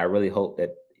 Man, I really hope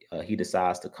that he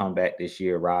decides to come back this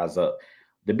year, rise up.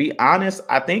 To be honest,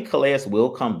 I think Calais will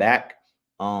come back.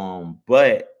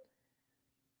 But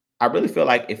I really feel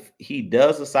like if he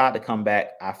does decide to come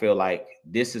back, I feel like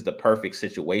this is the perfect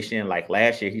situation. Like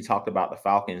last year, he talked about the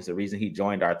Falcons. The reason he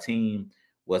joined our team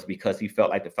was because he felt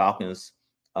like the Falcons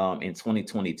in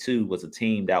 2022 was a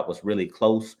team that was really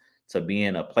close to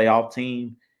being a playoff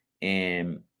team.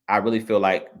 And I really feel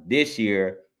like this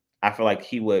year, I feel like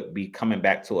he would be coming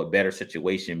back to a better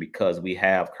situation because we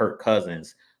have Kirk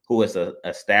Cousins, who is an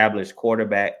established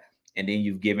quarterback, and then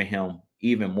you've given him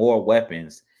even more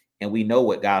weapons. And we know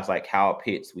what guys like Kyle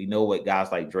Pitts, we know what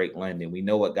guys like Drake London, we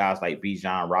know what guys like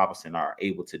Bijan Robinson are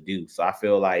able to do. So I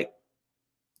feel like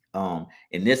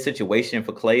in this situation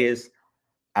for Calais,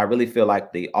 I really feel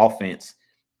like the offense,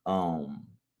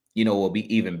 will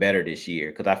be even better this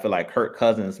year, because I feel like Kirk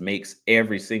Cousins makes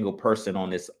every single person on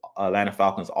this Atlanta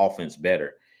Falcons offense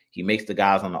better. He makes the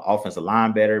guys on the offensive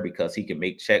line better because he can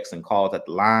make checks and calls at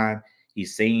the line.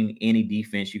 He's seen any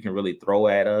defense you can really throw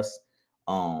at us.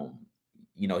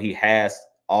 He has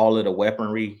all of the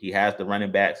weaponry. He has the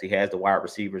running backs. He has the wide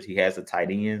receivers. He has the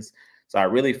tight ends. So I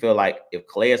really feel like if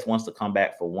Calais wants to come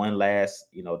back for one last,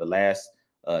 the last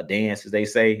dance, as they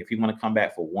say, if you want to come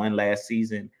back for one last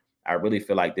season, I really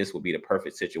feel like this would be the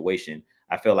perfect situation.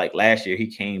 I feel like last year he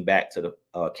came to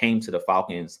the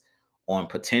Falcons on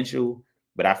potential,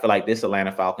 but I feel like this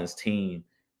Atlanta Falcons team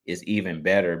is even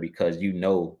better because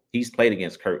he's played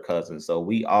against Kirk Cousins, so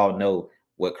we all know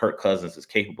what Kirk Cousins is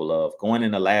capable of. Going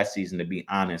into last season, to be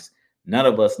honest, none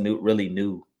of us really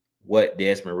knew what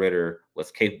Desmond Ridder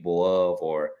was capable of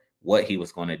or what he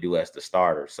was going to do as the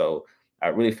starter. So I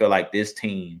really feel like this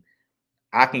team,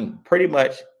 I can pretty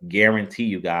much guarantee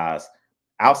you guys,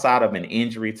 outside of an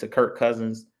injury to Kirk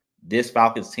Cousins, this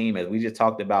Falcons team, as we just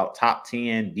talked about, top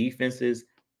 10 defenses,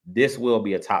 this will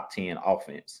be a top 10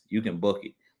 offense. You can book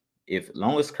it. As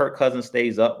long as Kirk Cousins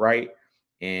stays upright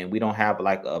and we don't have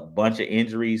like a bunch of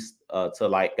injuries to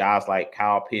like guys like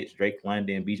Kyle Pitts, Drake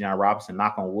London, Bijan Robinson,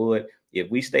 knock on wood, if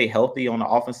we stay healthy on the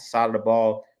offensive side of the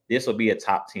ball, this will be a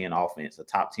top 10 offense, a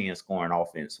top 10 scoring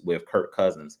offense with Kirk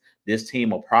Cousins. This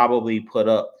team will probably put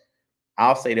up,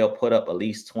 I'll say they'll put up at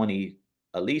least 20,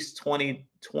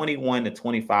 21 to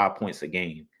 25 points a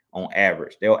game on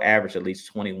average. They'll average at least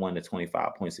 21 to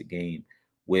 25 points a game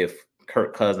with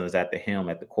Kirk Cousins at the helm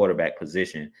at the quarterback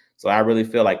position. So I really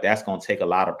feel like that's going to take a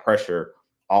lot of pressure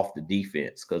off the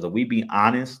defense. Because if we be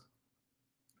honest,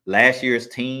 last year's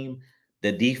team,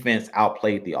 the defense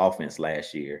outplayed the offense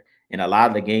last year. In a lot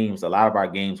of our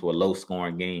games were low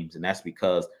scoring games. And that's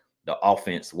because the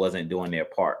offense wasn't doing their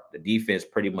part. The defense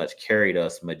pretty much carried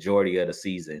us majority of the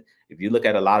season. If you look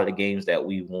at a lot of the games that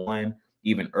we won,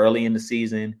 even early in the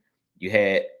season, you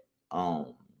had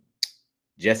um,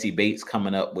 Jesse Bates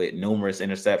coming up with numerous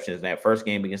interceptions. In that first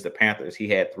game against the Panthers, he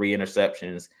had 3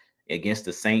 interceptions. Against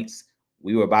the Saints,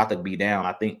 we were about to be down,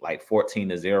 I think like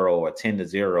 14-0 or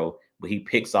 10-0, but he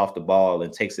picks off the ball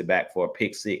and takes it back for a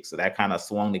pick six. So that kind of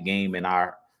swung the game in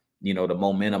our, the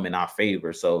momentum in our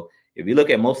favor. So if you look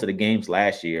at most of the games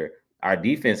last year, our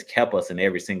defense kept us in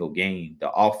every single game.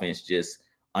 The offense just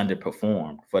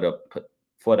underperformed for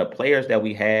the players that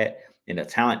we had and the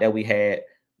talent that we had.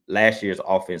 Last year's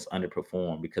offense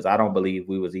underperformed because I don't believe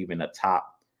we was even a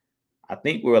top. I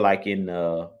think we were like in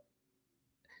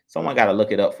someone got to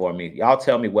look it up for me. Y'all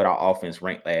tell me what our offense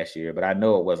ranked last year, but I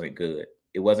know it wasn't good.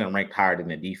 It wasn't ranked higher than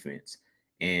the defense.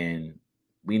 And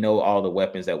we know all the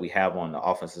weapons that we have on the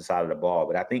offensive side of the ball,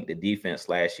 but I think the defense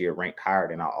last year ranked higher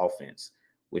than our offense,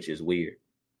 which is weird.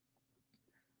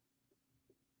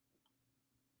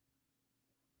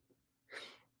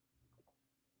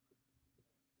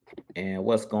 And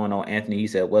what's going on, Anthony? He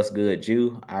said, "What's good,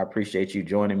 Jew? I appreciate you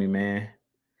joining me, man."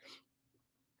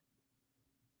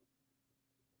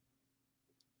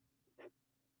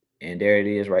 And there it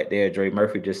is right there. Dre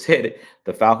Murphy just said it.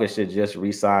 The Falcons should just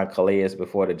re-sign Calais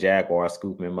before the Jaguars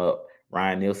scoop him up.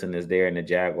 Ryan Nielsen is there, and the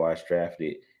Jaguars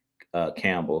drafted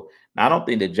Campbell. Now, I don't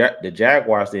think the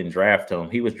Jaguars didn't draft him.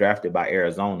 He was drafted by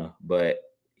Arizona, but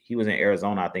he was in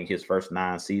Arizona, I think, his first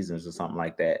 9 seasons or something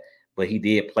like that. But he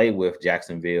did play with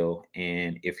Jacksonville,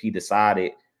 and if he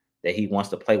decided that he wants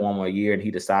to play one more year and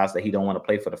he decides that he don't want to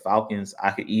play for the Falcons,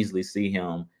 I could easily see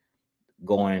him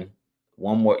going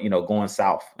one more, going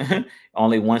south.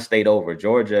 Only one state over.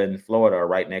 Georgia and Florida are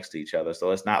right next to each other.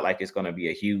 So it's not like it's going to be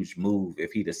a huge move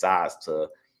if he decides to,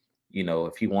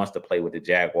 if he wants to play with the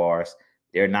Jaguars.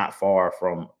 They're not far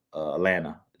from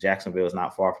Atlanta. Jacksonville is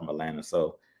not far from Atlanta.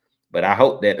 So, but I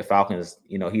hope that the Falcons,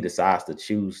 he decides to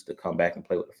choose to come back and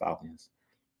play with the Falcons.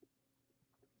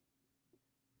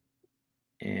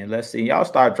 And let's see, y'all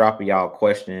start dropping y'all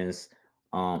questions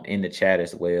in the chat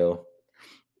as well.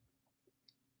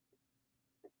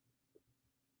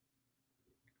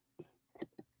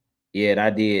 Yeah, and I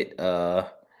did. The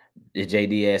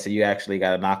JD asked, so you actually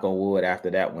got to knock on wood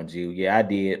after that one, Jew. Yeah, I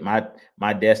did.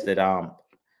 My desk that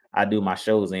I do my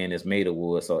shows in is made of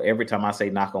wood. So every time I say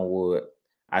knock on wood,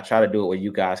 I try to do it where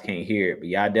you guys can't hear it. But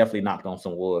yeah, I definitely knocked on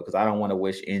some wood because I don't want to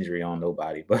wish injury on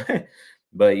nobody.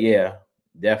 But yeah,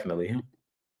 definitely.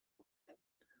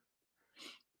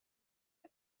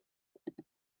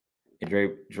 And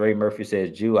Dre Murphy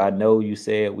says, Jew, I know you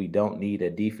said we don't need a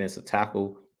defensive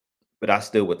tackle, but I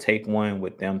still would take one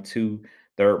with them 2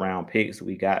 third-round picks.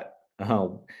 We got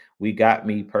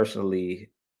me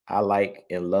personally. I like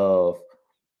and love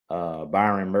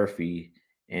Byron Murphy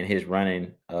and his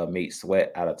running mate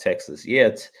Sweat out of Texas.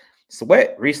 Yeah,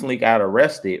 Sweat recently got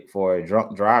arrested for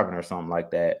drunk driving or something like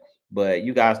that. But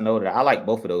you guys know that I like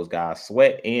both of those guys,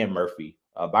 Sweat and Murphy.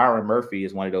 Byron Murphy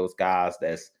is one of those guys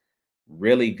that's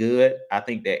really good. I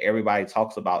think that everybody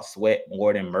talks about Sweat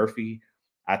more than Murphy.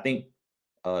 I think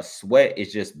Sweat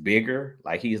is just bigger.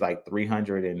 Like he's like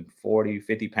 340,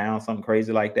 50 pounds, something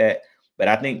crazy like that. But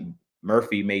I think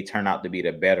Murphy may turn out to be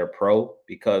the better pro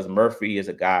because Murphy is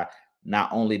a guy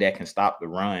not only that can stop the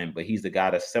run, but he's the guy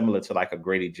that's similar to like a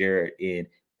Grady Jarrett in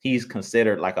he's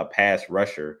considered like a pass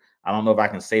rusher. I don't know if I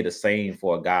can say the same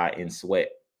for a guy in Sweat.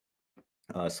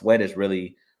 Sweat is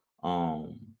really,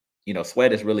 um,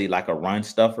 Sweat is really like a run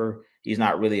stuffer. He's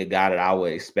not really a guy that I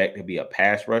would expect to be a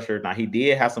pass rusher. Now he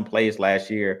did have some plays last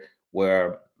year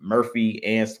where Murphy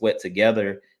and Sweat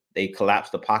together they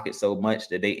collapsed the pocket so much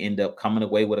that they end up coming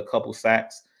away with a couple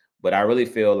sacks. But I really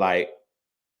feel like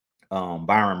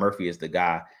Byron Murphy is the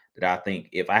guy that I think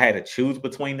if I had to choose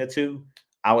between the two,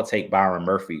 I would take Byron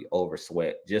Murphy over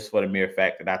Sweat just for the mere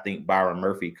fact that I think Byron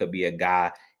Murphy could be a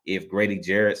guy if Grady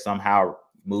Jarrett somehow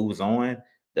moves on,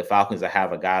 the Falcons will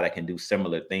have a guy that can do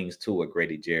similar things to a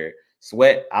Grady Jarrett.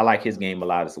 Sweat, I like his game a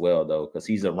lot as well, though, because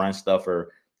he's a run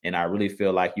stuffer. And I really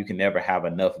feel like you can never have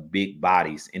enough big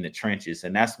bodies in the trenches.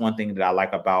 And that's one thing that I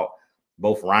like about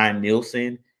both Ryan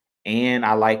Nielsen and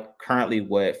I like currently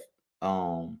what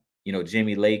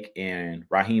Jimmy Lake and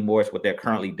Raheem Morris, what they're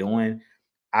currently doing.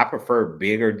 I prefer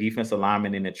bigger defensive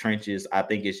linemen in the trenches. I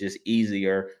think it's just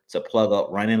easier to plug up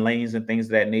running lanes and things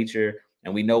of that nature.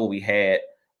 And we know we had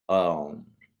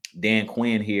Dan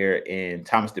Quinn here and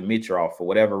Thomas Dimitroff. For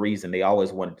whatever reason, they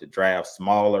always wanted to draft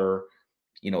smaller,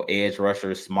 edge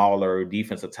rushers, smaller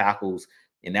defensive tackles.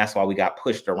 And that's why we got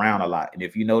pushed around a lot. And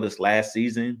if you notice last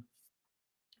season,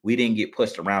 we didn't get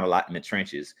pushed around a lot in the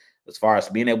trenches. As far as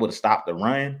being able to stop the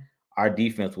run, our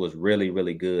defense was really,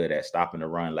 really good at stopping the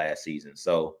run last season.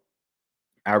 So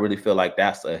I really feel like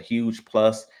that's a huge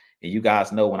plus. And you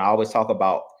guys know when I always talk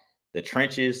about the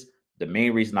trenches, the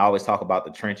main reason I always talk about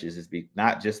the trenches is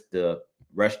not just the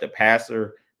rush the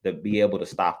passer, to be able to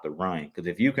stop the run. Because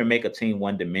if you can make a team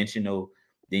one dimensional,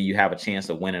 then you have a chance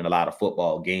of winning a lot of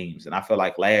football games. And I feel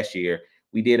like last year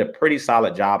we did a pretty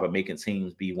solid job of making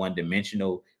teams be one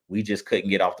dimensional. We just couldn't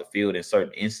get off the field in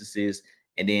certain instances.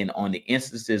 And then on the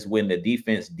instances when the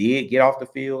defense did get off the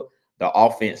field, the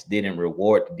offense didn't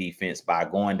reward the defense by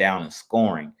going down and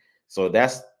scoring. So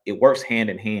it works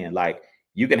hand in hand. Like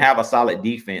you can have a solid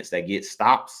defense that gets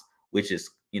stops, which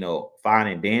is, fine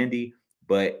and dandy.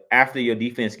 But after your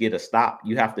defense get a stop,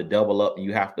 you have to double up and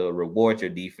you have to reward your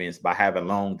defense by having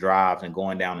long drives and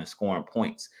going down and scoring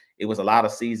points. It was a lot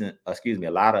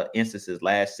of instances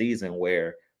last season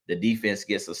where the defense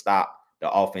gets a stop, the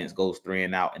offense goes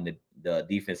 3-and-out, and the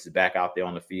defense is back out there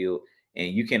on the field.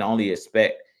 And you can only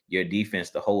expect your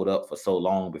defense to hold up for so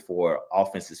long before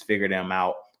offenses figure them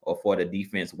out or for the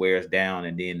defense wears down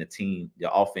and then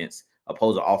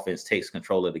opposing offense takes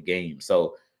control of the game.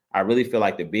 So I really feel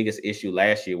like the biggest issue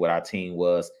last year with our team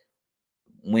was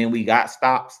when we got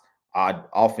stops, our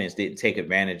offense didn't take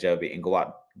advantage of it and go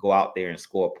out there and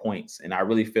score points. And I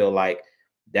really feel like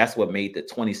that's what made the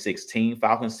 2016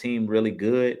 Falcons team really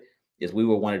good is we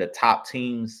were one of the top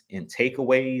teams in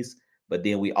takeaways, but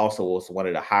then we also was one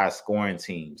of the highest scoring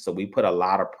teams. So we put a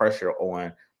lot of pressure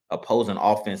on opposing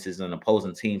offenses and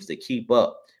opposing teams to keep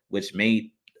up, which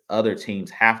made other teams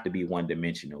have to be one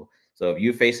dimensional. So if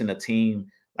you're facing a team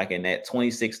like in that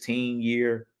 2016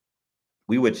 year,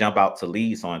 we would jump out to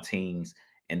leads on teams,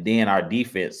 and then our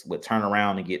defense would turn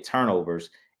around and get turnovers,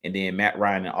 and then Matt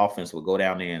Ryan and offense would go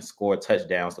down there and score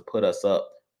touchdowns to put us up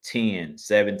 10,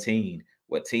 17,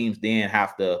 where teams then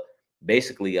have to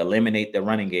basically eliminate the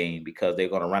running game because they're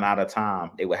going to run out of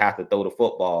time. They would have to throw the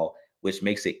football, which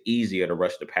makes it easier to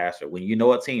rush the passer. When you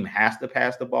know a team has to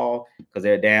pass the ball because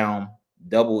they're down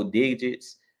double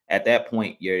digits, at that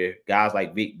point, your guys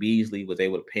like Vic Beasley was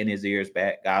able to pin his ears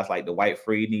back. Guys like Dwight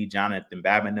Freeney, Jonathan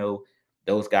Babineau,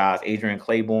 those guys, Adrian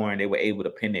Claiborne, they were able to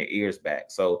pin their ears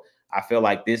back. So I feel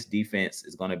like this defense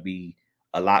is going to be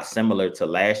a lot similar to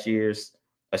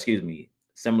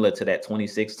similar to that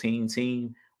 2016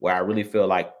 team, where I really feel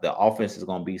like the offense is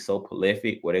going to be so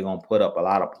prolific, where they're going to put up a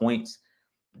lot of points.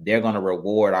 They're going to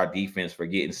reward our defense for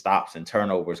getting stops and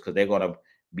turnovers because they're going to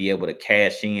be able to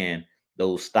cash in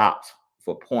those stops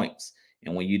for points.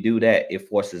 And when you do that, it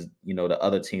forces, the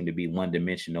other team to be one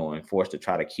dimensional and forced to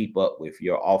try to keep up with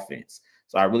your offense.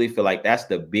 So I really feel like that's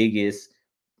the biggest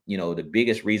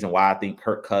reason why I think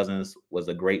Kirk Cousins was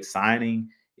a great signing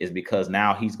is because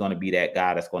now he's going to be that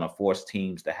guy that's going to force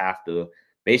teams to have to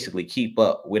basically keep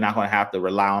up. We're not going to have to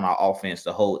rely on our offense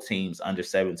to hold teams under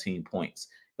 17 points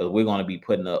because we're going to be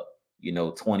putting up,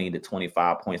 20 to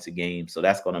 25 points a game. So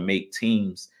that's going to make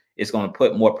teams, it's going to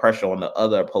put more pressure on the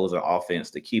other opposing offense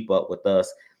to keep up with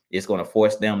us. It's going to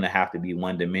force them to have to be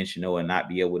one dimensional and not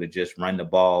be able to just run the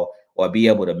ball or be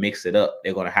able to mix it up.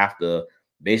 They're going to have to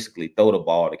basically throw the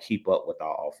ball to keep up with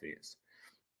our offense.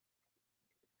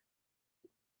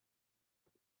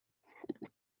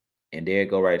 And there you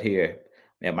go right here.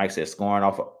 Man, Mike said scoring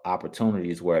off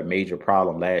opportunities were a major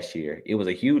problem last year. It was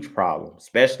a huge problem,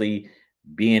 especially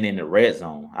being in the red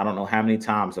zone. I don't know how many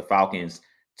times the Falcons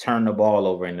turned the ball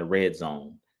over in the red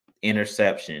zone,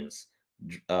 interceptions,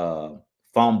 uh,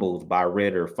 fumbles by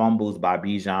Ritter, fumbles by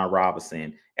Bijan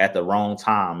Robinson at the wrong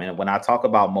time. And when I talk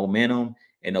about momentum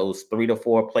and those 3 to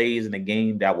 4 plays in the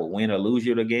game that will win or lose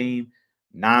you the game,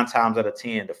 9 times out of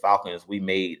 10, the Falcons, we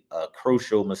made a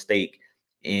crucial mistake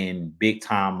in big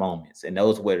time moments. And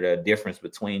those were the difference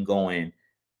between going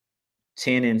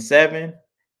 10-7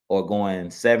 or going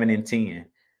 7-10.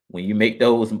 When you make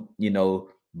those,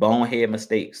 bonehead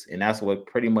mistakes. And that's what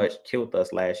pretty much killed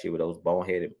us last year with those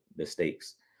boneheaded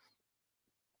mistakes.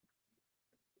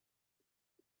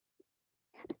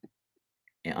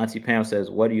 And Auntie Pam says,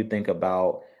 what do you think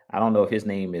about? I don't know if his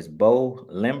name is Bo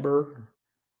Limber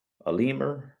a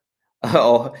lemur.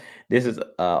 Oh, this is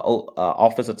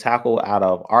offensive tackle out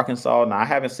of Arkansas. Now I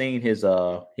haven't seen his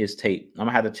tape. I'm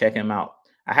gonna have to check him out.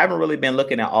 I haven't really been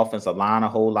looking at offensive line a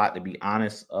whole lot, to be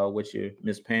honest with you,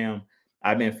 Miss Pam.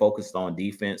 I've been focused on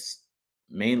defense,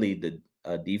 mainly the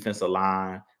defensive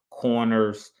line,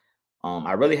 corners.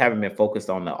 I really haven't been focused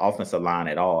on the offensive line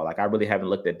at all. Like I really haven't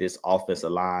looked at this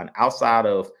offensive line outside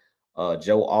of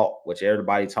Joe Alt, which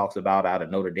everybody talks about out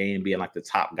of Notre Dame being like the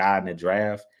top guy in the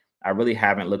draft. I really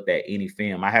haven't looked at any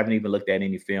film. I haven't even looked at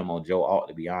any film on Joe Alt,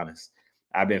 to be honest.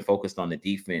 I've been focused on the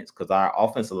defense because our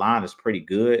offensive line is pretty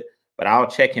good, but I'll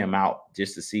check him out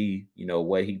just to see,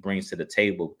 what he brings to the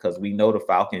table, because we know the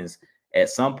Falcons at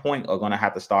some point are going to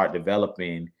have to start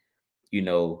developing,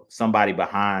 somebody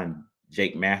behind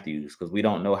Jake Matthews, because we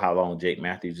don't know how long Jake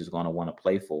Matthews is going to want to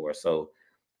play for. So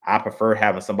I prefer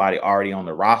having somebody already on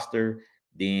the roster.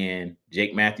 Then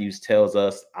Jake Matthews tells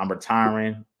us I'm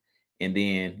retiring, and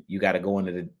then you got to go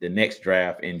into the next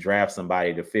draft and draft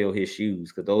somebody to fill his shoes,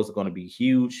 because those are going to be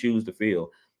huge shoes to fill.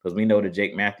 Because we know that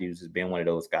Jake Matthews has been one of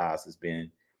those guys that's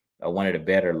been one of the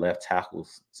better left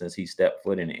tackles since he stepped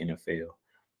foot in the NFL.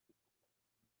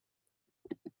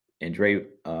 And Dre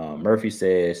Murphy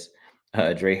says,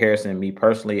 Dre Harrison, me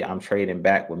personally, I'm trading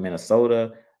back with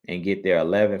Minnesota and get their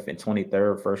 11th and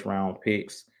 23rd first round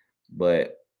picks.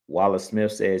 But Wallace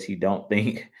Smith says he don't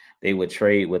think they would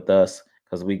trade with us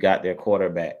because we got their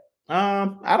quarterback.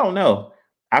 I don't know.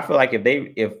 I feel like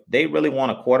if they really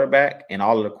want a quarterback and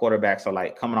all of the quarterbacks are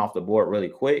like coming off the board really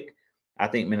quick, I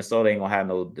think Minnesota ain't gonna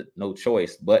have no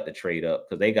choice but to trade up,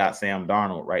 because they got Sam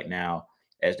Darnold right now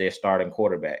as their starting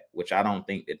quarterback, which I don't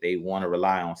think that they want to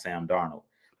rely on Sam Darnold.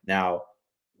 Now,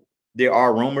 there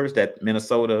are rumors that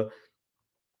Minnesota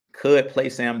could play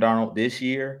Sam Darnold this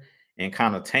year and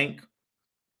kind of tank,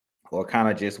 or kind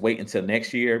of just wait until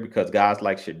next year, because guys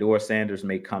like Shedeur Sanders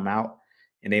may come out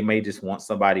and they may just want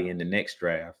somebody in the next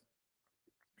draft.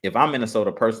 If I'm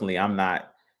Minnesota personally, I'm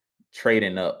not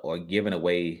trading up or giving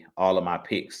away all of my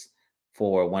picks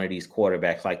for one of these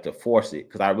quarterbacks, like to force it,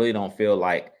 because I really don't feel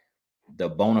like the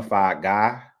bona fide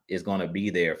guy is going to be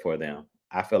there for them.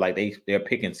 I feel like they're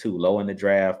picking too low in the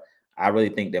draft. I really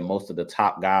think that most of the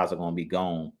top guys are going to be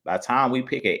gone. By the time we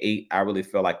pick at 8, I really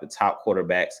feel like the top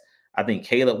quarterbacks, I think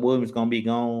Caleb Williams is going to be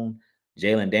gone.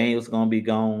 Jalen Daniels is going to be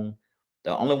gone.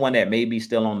 The only one that may be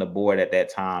still on the board at that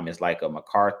time is like a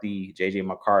McCarthy, JJ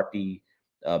McCarthy,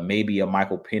 maybe a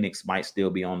Michael Penix might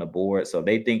still be on the board. So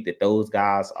they think that those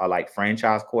guys are like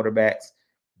franchise quarterbacks,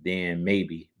 then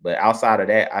maybe. But outside of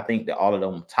that, I think that all of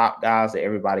them top guys that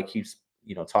everybody keeps,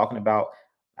 talking about,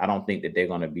 I don't think that they're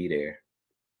going to be there.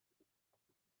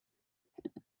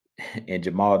 And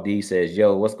Jamal D says,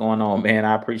 yo, what's going on, man?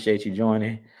 I appreciate you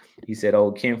joining. He said,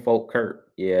 oh, kinfolk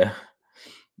Kurt. Yeah,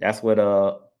 that's what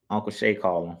Uncle Shay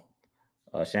call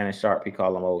him. Shannon Sharp, he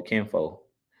call him old kinfolk.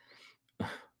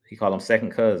 He call him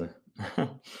second cousin.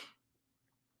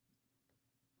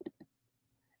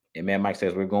 And man, Mike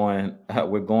says we're going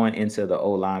into the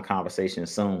O-line conversation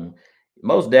soon.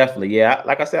 Most definitely, yeah.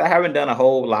 Like I said, I haven't done a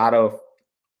whole lot of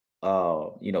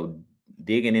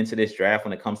digging into this draft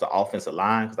when it comes to offensive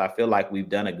line, because I feel like we've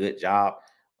done a good job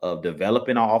of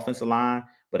developing our offensive line.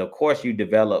 But of course, you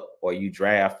develop or you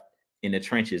draft in the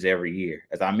trenches every year.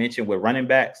 As I mentioned with running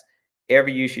backs,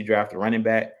 every year you should draft a running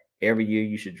back. Every year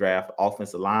you should draft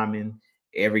offensive linemen.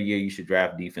 Every year you should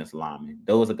draft defensive linemen.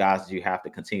 Those are guys that you have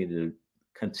to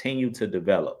continue to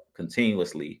develop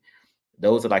continuously.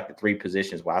 Those are like the 3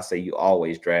 positions where I say you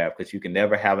always draft, because you can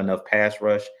never have enough pass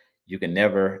rush. You can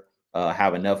never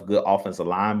have enough good offensive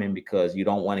linemen, because you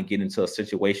don't want to get into a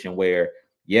situation where,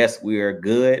 yes, we are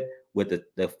good with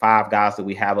the 5 guys that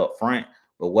we have up front,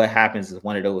 but what happens is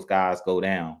one of those guys go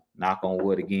down, knock on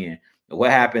wood again. And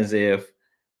what happens if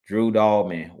Drew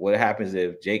Dalman, what happens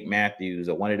if Jake Matthews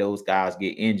or one of those guys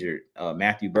get injured,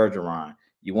 Matthew Bergeron?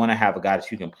 You want to have a guy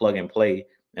that you can plug and play.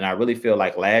 And I really feel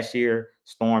like last year,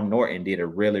 Storm Norton did a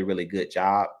really, really good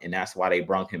job. And that's why they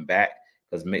brought him back,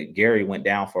 because Gary went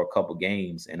down for a couple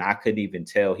games and I couldn't even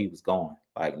tell he was gone.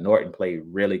 Like, Norton played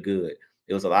really good.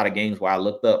 There was a lot of games where I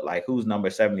looked up, like, who's number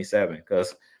 77?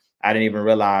 Because I didn't even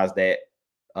realize that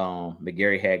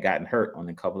McGarry had gotten hurt on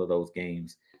a couple of those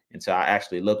games until I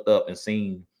actually looked up and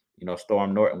seen,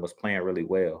 Storm Norton was playing really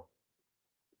well.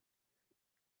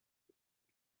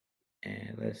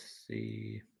 And let's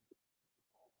see.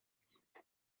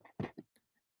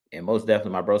 And most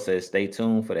definitely, my bro says, stay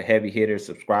tuned for the heavy hitters.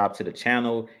 Subscribe to the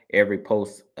channel. Every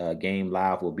post game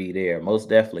live will be there. Most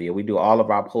definitely. We do all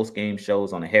of our post game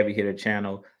shows on the heavy hitter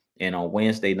channel. And on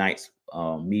Wednesday nights,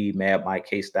 me, Mad Mike,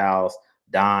 K Styles,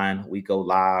 Don, we go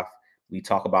live. We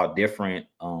talk about different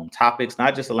topics,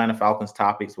 not just Atlanta Falcons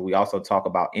topics, but we also talk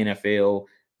about NFL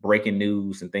breaking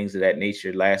news and things of that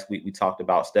nature. Last week, we talked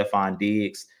about Stephon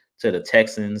Diggs to the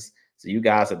Texans. So you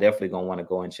guys are definitely going to want to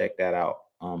go and check that out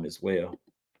as well.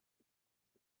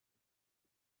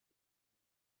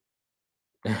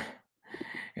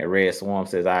 And Red Swarm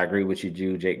says, I agree with you,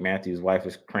 Jude. Jake Matthews' wife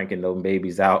is cranking those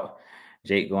babies out.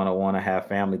 Jake going to want to have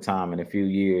family time in a few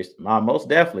years. Most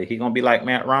definitely. He's going to be like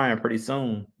Matt Ryan pretty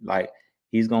soon. Like,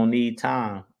 he's going to need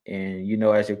time. And,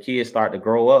 as your kids start to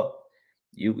grow up,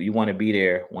 you want to be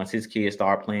there once his kids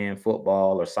start playing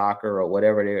football or soccer or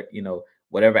whatever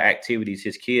whatever activities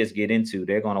his kids get into.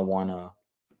 They're going to want to,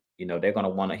 they're gonna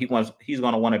want to. He's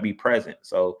gonna want to be present.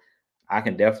 So I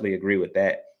can definitely agree with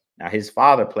that. Now his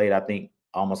father played, I think,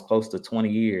 almost close to 20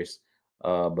 years.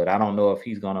 But I don't know if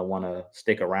he's gonna want to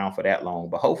stick around for that long.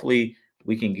 But hopefully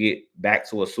we can get back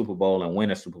to a Super Bowl and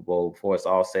win a Super Bowl before it's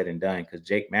all said and done. Because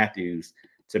Jake Matthews,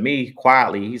 to me,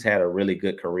 quietly, he's had a really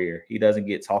good career. He doesn't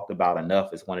get talked about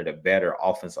enough as one of the better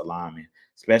offensive linemen,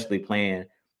 especially playing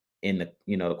in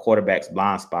the quarterback's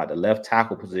blind spot. The left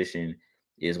tackle position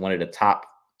is one of the top,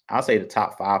 I'll say the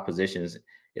top five positions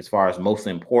as far as most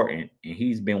important. And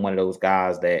he's been one of those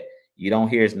guys that you don't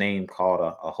hear his name called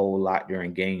a whole lot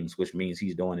during games, which means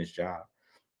he's doing his job.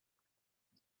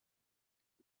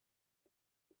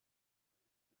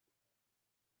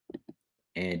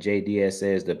 And JDS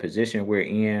says the position we're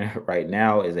in right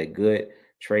now is a good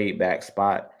trade back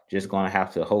spot. Just going to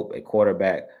have to hope a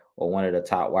quarterback or one of the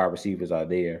top wide receivers are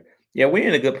there. Yeah, we're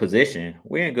in a good position.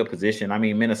 We're in a good position. I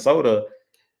mean, Minnesota,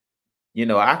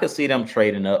 I could see them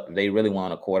trading up if they really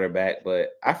want a quarterback,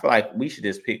 but I feel like we should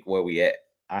just pick where we at.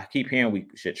 I keep hearing we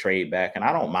should trade back, and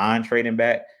I don't mind trading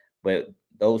back, but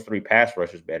those three pass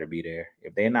rushers better be there.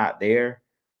 If they're not there,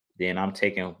 then I'm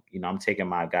taking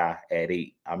my guy at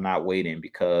 8. I'm not waiting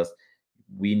because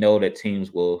we know that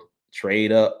teams will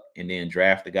trade up and then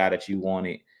draft the guy that you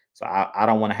wanted. So I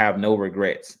don't want to have no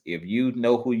regrets. If you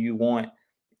know who you want,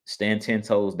 stand 10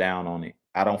 toes down on it.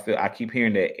 I keep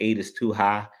hearing that 8 is too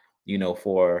high,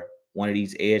 for one of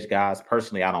these edge guys.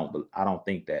 Personally, I don't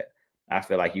think that. I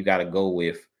feel like you got to go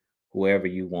with whoever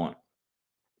you want.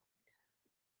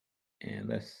 And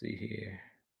let's see here.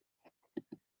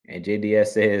 And JDS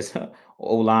says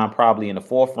O line probably in the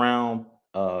fourth round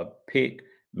pick,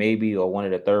 maybe, or one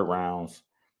of the third rounds.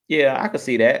 Yeah, I could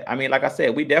see that. I mean, like I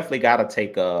said, we definitely got to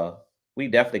take a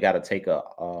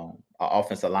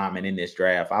offensive lineman in this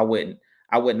draft. I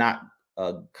would not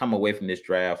come away from this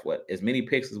draft with as many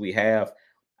picks as we have.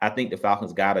 I think the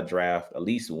Falcons got to draft at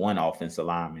least one offensive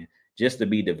lineman just to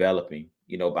be developing,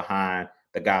 behind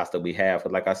the guys that we have.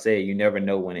 But like I said, you never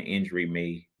know when an injury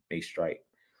may strike.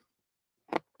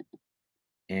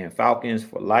 And Falcons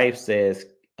for Life says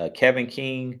Kevin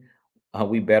King,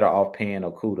 we better off paying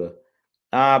Okuda.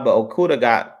 But Okuda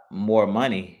got more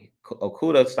money.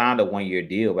 Okuda signed a 1 year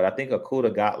deal, but I think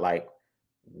Okuda got like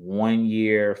 1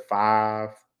 year, five.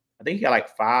 I think he got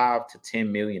like $5 to $10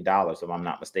 million, if I'm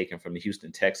not mistaken, from the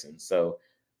Houston Texans. So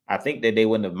I think that they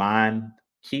wouldn't have mind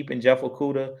keeping Jeff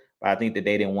Okuda, but I think that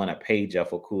they didn't want to pay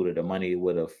Jeff Okuda the money it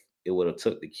would have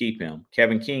took to keep him.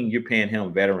 Kevin King, you're paying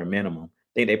him veteran minimum.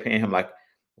 I think they're paying him like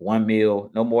 1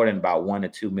 mil, no more than about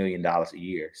 $1 to $2 million a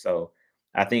year. So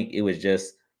I think it was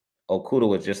just Okuda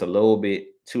was just a little bit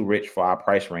too rich for our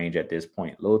price range at this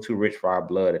point, a little too rich for our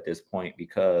blood at this point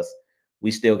because we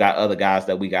still got other guys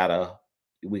that we gotta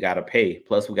pay.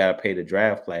 Plus, we gotta pay the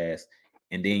draft class,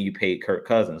 and then you pay Kirk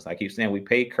Cousins. I keep saying we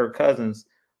paid Kirk Cousins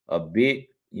a big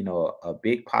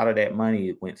pot of that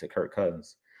money went to Kirk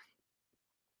Cousins.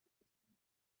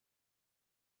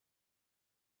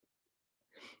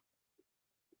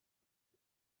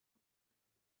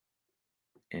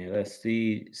 And let's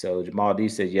see. So Jamal D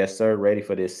says, "Yes, sir. Ready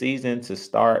for this season to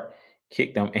start.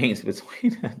 Kick them ain'ts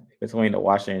between between the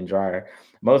washer and dryer.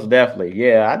 Most definitely.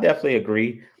 Yeah, I definitely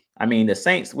agree. I mean, the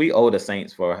Saints. We owe the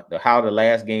Saints for how the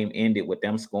last game ended with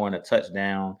them scoring a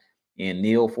touchdown in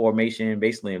kneel formation,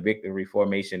 basically in victory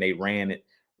formation. They ran it.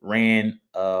 Ran.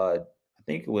 I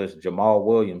think it was Jamal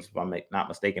Williams, if I'm not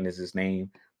mistaken, is his name.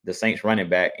 The Saints running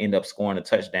back ended up scoring a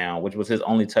touchdown, which was his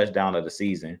only touchdown of the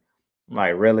season. I'm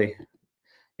like, really?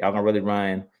 Y'all gonna really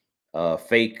run a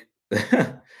fake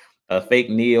a fake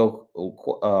Neil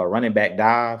running back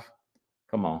dive?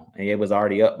 Come on. And it was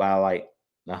already up by like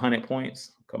 100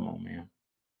 points. Come on, man.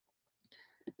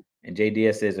 And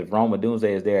JDS says if Roma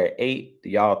Doomsday is there at 8, do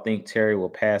y'all think Terry will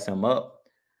pass him up?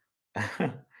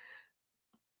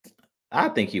 I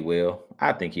think he will.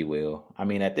 I think he will. I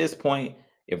mean, at this point,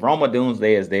 if Roma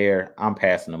Doomsday is there, I'm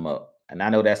passing him up. And I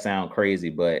know that sounds crazy,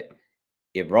 but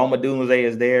if Roma Doomsday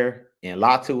is there and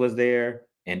Latu is there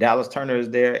and Dallas Turner is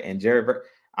there and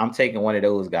I'm taking one of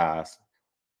those guys.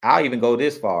 I'll even go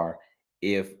this far.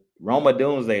 If Roma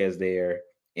Doomsday is there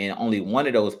and only one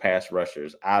of those pass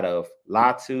rushers out of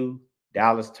Latu,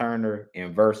 Dallas Turner,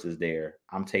 and Verse is there,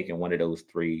 I'm taking one of those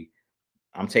three.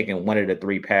 I'm taking one of the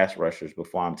three pass rushers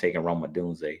before I'm taking Roma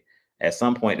Dunze. At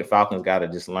some point, the Falcons got to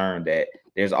just learn that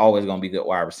there's always going to be good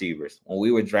wide receivers. When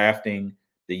we were drafting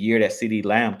the year that CD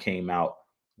Lamb came out,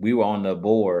 we were on the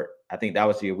board. I think that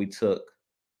was the year we took.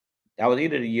 That was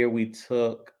either the year we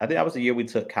took. I think that was the year we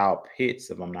took Kyle Pitts,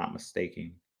 if I'm not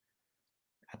mistaken.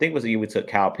 I think it was the year we took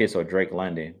Kyle Pitts or Drake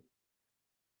London.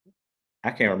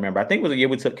 I can't remember. I think it was the year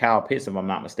we took Kyle Pitts, if I'm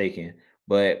not mistaken.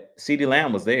 But CeeDee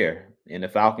Lamb was there, and the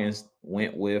Falcons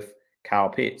went with Kyle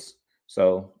Pitts.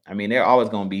 So I mean, they're always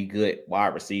going to be good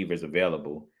wide receivers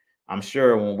available. I'm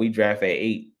sure when we draft at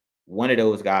 8, one of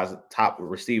those guys, top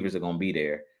receivers, are going to be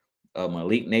there.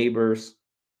 Malik Neighbors,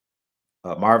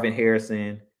 Marvin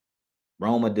Harrison,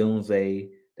 Roma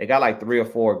Dunze. They got like 3 or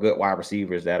 4 good wide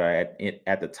receivers that are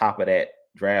at the top of that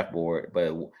draft board.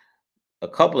 But a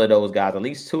couple of those guys, at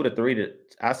least 2 to 3,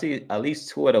 I see at least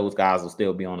 2 of those guys will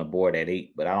still be on the board at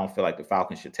 8. But I don't feel like the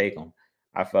Falcons should take them.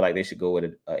 I feel like they should go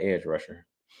with a edge rusher.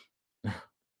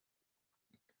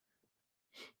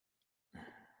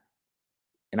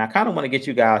 And I kind of want to get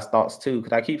you guys' thoughts too,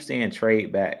 because I keep saying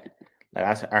trade back.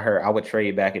 Like I heard I would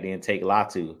trade back and then take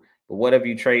Latu. But what if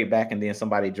you trade back and then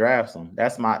somebody drafts them?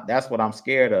 That's what I'm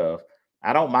scared of.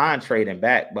 I don't mind trading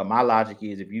back, but my logic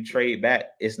is if you trade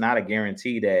back, it's not a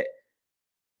guarantee that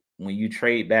when you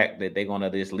trade back that they're gonna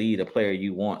just lead a player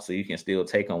you want, so you can still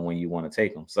take them when you want to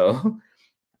take them. So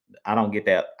I don't get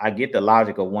that. I get the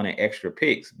logic of wanting extra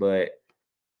picks, but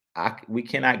we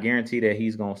cannot guarantee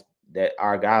that that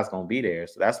our guy's gonna be there.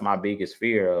 So that's my biggest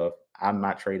fear of I'm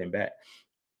not trading back.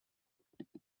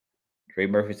 Trey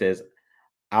Murphy says,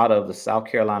 out of the South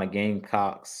Carolina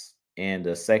Gamecocks and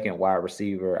the second wide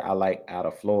receiver I like out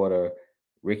of Florida,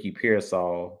 Ricky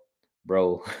Pearsall,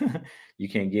 bro, you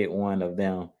can get one of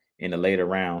them in the later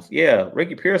rounds. Yeah,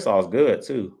 Ricky Pearsall is good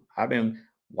too. I've been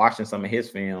watching some of his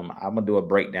film. I'm gonna do a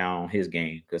breakdown on his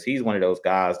game because he's one of those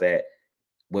guys that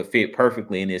would fit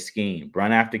perfectly in this scheme.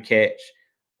 Run after catch,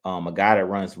 a guy that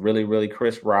runs really, really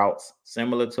crisp routes,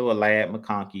 similar to a Lad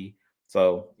McConkey.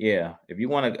 So yeah, if you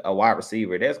want a wide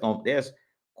receiver, there's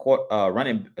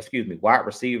wide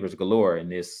receivers galore in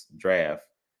this draft.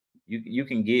 You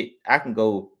can get I can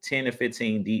go 10 to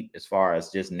 15 deep as far as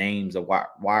just names of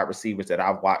wide receivers that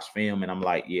I've watched film, and I'm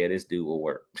like, yeah, this dude will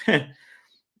work.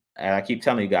 And I keep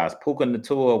telling you guys, Puka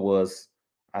Natua was,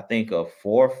 I think, a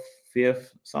fourth,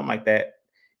 fifth, something like that.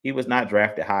 He was not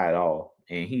drafted high at all,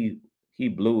 and he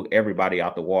blew everybody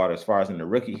out the water as far as in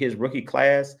his rookie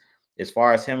class. As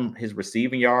far as his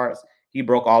receiving yards, he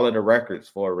broke all of the records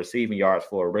for receiving yards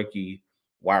for a rookie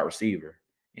wide receiver.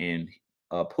 And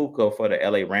Puka for the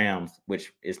LA Rams,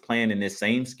 which is playing in this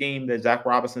same scheme that Zach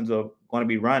Robinson's are going to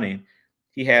be running,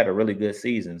 he had a really good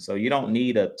season. So you don't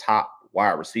need a top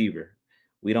wide receiver.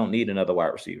 We don't need another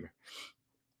wide receiver.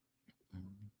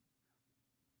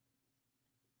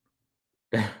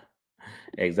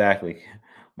 Exactly.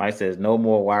 Mike says no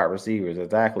more wide receivers.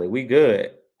 Exactly. We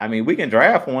good. I mean, we can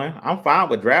draft one. I'm fine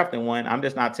with drafting one. I'm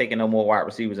just not taking no more wide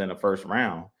receivers in the first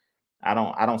round. I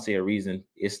don't see a reason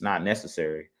it's not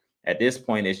necessary. At this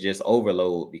point, it's just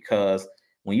overload because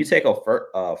when you take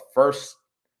a first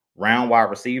round wide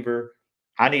receiver,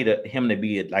 I need him to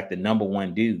be like the number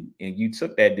one dude. And you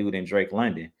took that dude in Drake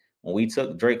London. When we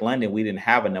took Drake London, we didn't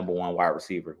have a number one wide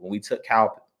receiver. When we took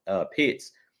Kyle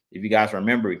Pitts, if you guys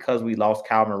remember, because we lost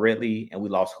Calvin Ridley and we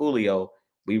lost Julio,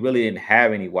 we really didn't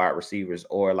have any wide receivers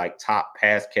or like top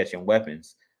pass catching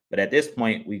weapons. But at this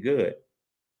point, we good.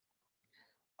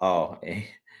 Oh,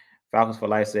 Falcons for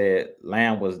Life said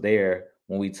Lamb was there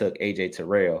when we took AJ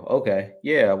Terrell. Okay,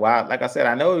 yeah. Well, like I said,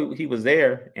 I know he was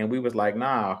there, and we was like,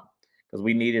 nah, because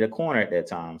we needed a corner at that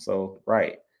time. So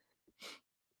right.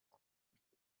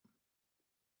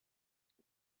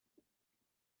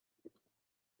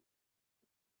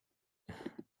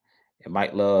 And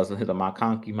Mike loves the my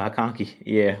conky.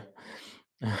 Yeah.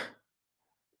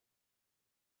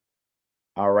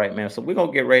 All right, man. So we're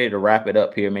gonna get ready to wrap it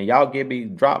up here, man. Y'all give me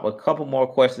drop a couple more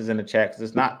questions in the chat because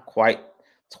it's not quite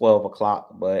 12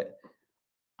 o'clock, but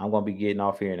I'm gonna be getting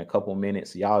off here in a couple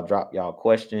minutes. Y'all drop y'all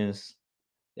questions.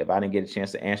 If I didn't get a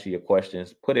chance to answer your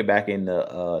questions, put it back in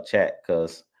the chat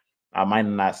because I might have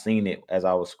not seen it as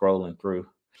I was scrolling through.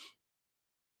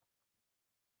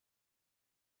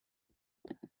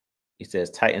 He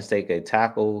says Titans take a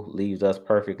tackle, leaves us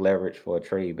perfect leverage for a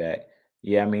trade back.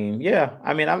 Yeah. I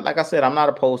mean, I'm like I said, I'm not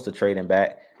opposed to trading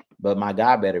back, but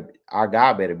our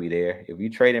guy better be there. If you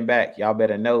trading back, y'all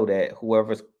better know that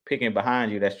whoever's picking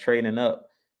behind you that's trading up,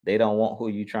 they don't want who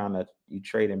you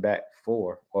trading back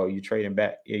for, or you trading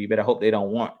back. Yeah, you better hope they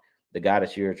don't want the guy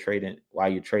that you're trading while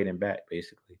you're trading back,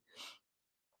 basically.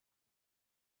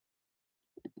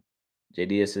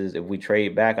 JD says if we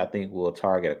trade back, I think we'll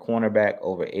target a cornerback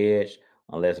over edge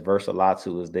unless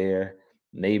Versalatu is there.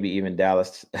 Maybe even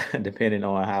Dallas, depending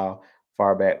on how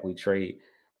far back we trade.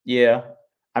 Yeah.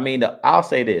 I mean, I'll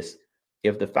say this.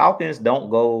 If the Falcons don't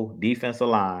go defensive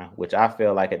line, which I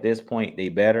feel like at this point they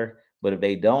better, but if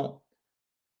they don't,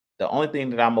 the only thing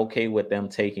that I'm okay with them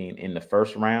taking in the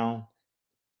first round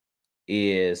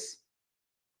is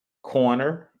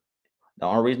corner. The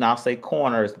only reason I'll say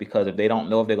corner is because if they don't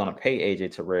know if they're going to pay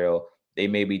AJ Terrell, they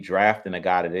may be drafting a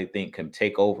guy that they think can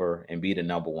take over and be the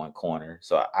number one corner.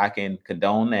 So I can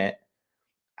condone that.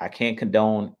 I can't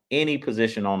condone any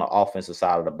position on the offensive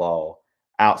side of the ball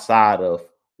outside of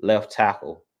left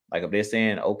tackle. Like if they're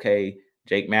saying, okay,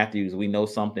 Jake Matthews, we know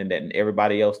something that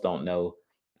everybody else don't know.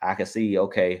 I can see,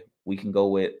 okay, we can go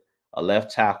with a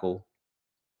left tackle.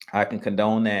 I can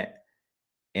condone that.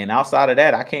 And outside of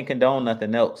that, I can't condone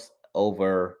nothing else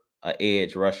over a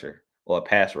edge rusher or a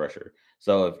pass rusher.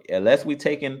 So if unless we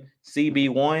taking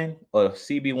CB1 or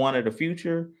CB1 of the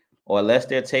future, or unless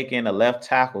they're taking a left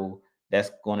tackle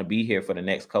that's going to be here for the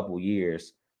next couple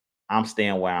years, I'm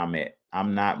staying where I'm at.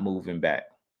 I'm not moving back.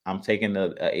 I'm taking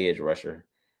the edge rusher.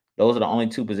 Those are the only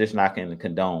two positions I can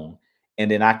condone,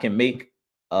 and then I can make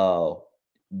uh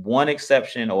one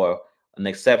exception or an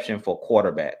exception for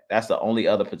quarterback. That's the only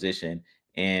other position,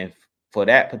 and for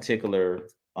that particular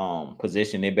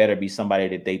position, it better be somebody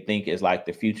that they think is like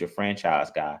the future franchise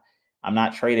guy. I'm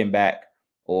not trading back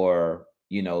or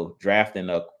drafting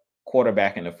a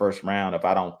quarterback in the first round if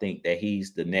I don't think that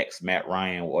he's the next Matt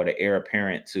Ryan or the heir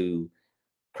apparent to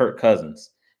Kirk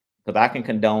Cousins. Because I can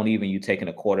condone even you taking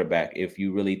a quarterback if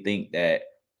you really think that,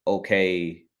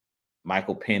 okay,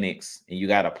 Michael Penix and you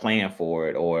got a plan for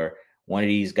it, or one of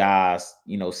these guys,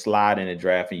 slide in the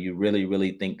draft and you really,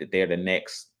 really think that they're the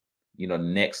next,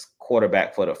 next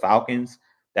quarterback for the Falcons.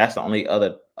 That's the only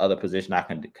other position I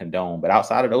can condone. But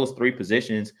outside of those three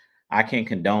positions, I can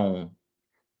condone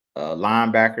a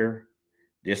linebacker,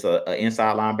 just a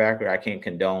inside linebacker. I can't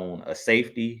condone a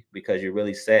safety because you're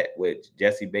really set with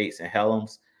Jesse Bates and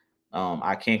Helms.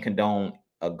 I can't condone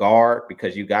a guard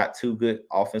because you got two good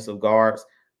offensive guards.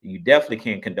 You definitely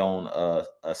can't condone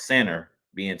a center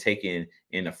being taken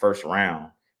in the first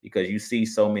round because you see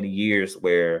so many years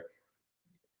where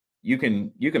you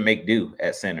can make do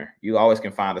at center. You always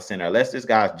can find a center unless this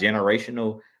guy's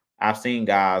generational. I've seen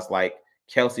guys like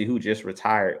Kelsey, who just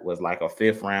retired, was like a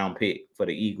fifth round pick for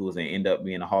the Eagles and end up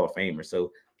being a Hall of Famer.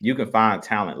 So you can find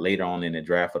talent later on in the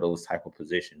draft for those type of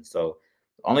positions. So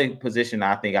the only position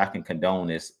I think I can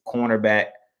condone is cornerback,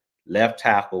 left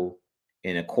tackle,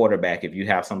 and a quarterback. If you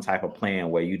have some type of plan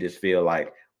where you just feel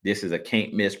like this is a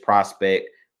can't miss prospect,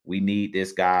 we need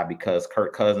this guy because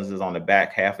Kirk Cousins is on the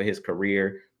back half of his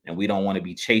career, and we don't want to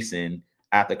be chasing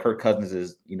after Kirk Cousins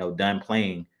is done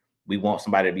playing. We want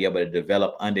somebody to be able to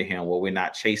develop under him where we're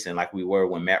not chasing like we were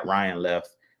when Matt Ryan left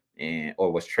and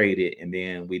or was traded, and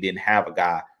then we didn't have a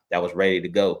guy that was ready to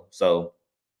go. So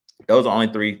those are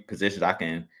only three positions I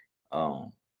can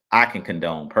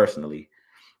condone personally.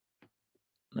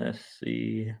 Let's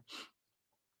see.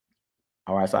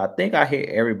 All right, so I think I hit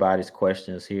everybody's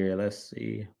questions here. Let's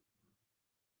see.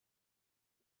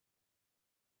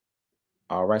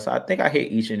 All right, so I think I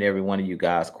hit each and every one of you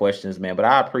guys' questions, man. But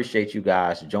I appreciate you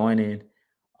guys joining.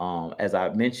 As I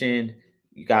mentioned,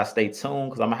 you guys stay tuned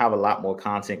because I'm gonna have a lot more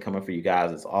content coming for you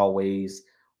guys as always.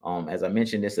 As I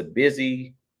mentioned, it's a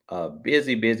busy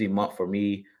month for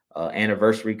me.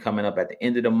 Anniversary coming up at the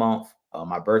end of the month.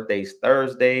 My birthday's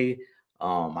Thursday.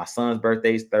 My son's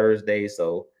birthday's Thursday.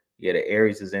 So yeah, the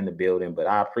Aries is in the building. But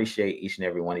I appreciate each and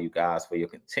every one of you guys for your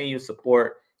continued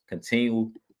support.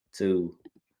 Continue to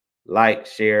like,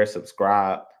 share,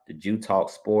 subscribe to Jew Talk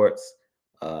Sports.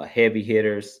 Heavy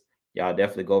hitters, y'all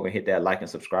definitely go over and hit that like and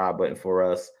subscribe button for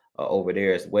us over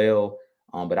there as well.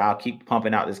 But I'll keep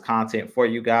pumping out this content for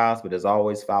you guys. But as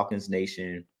always, Falcons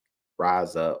Nation,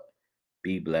 rise up,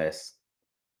 be blessed,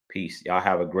 peace. Y'all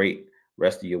have a great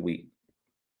rest of your week.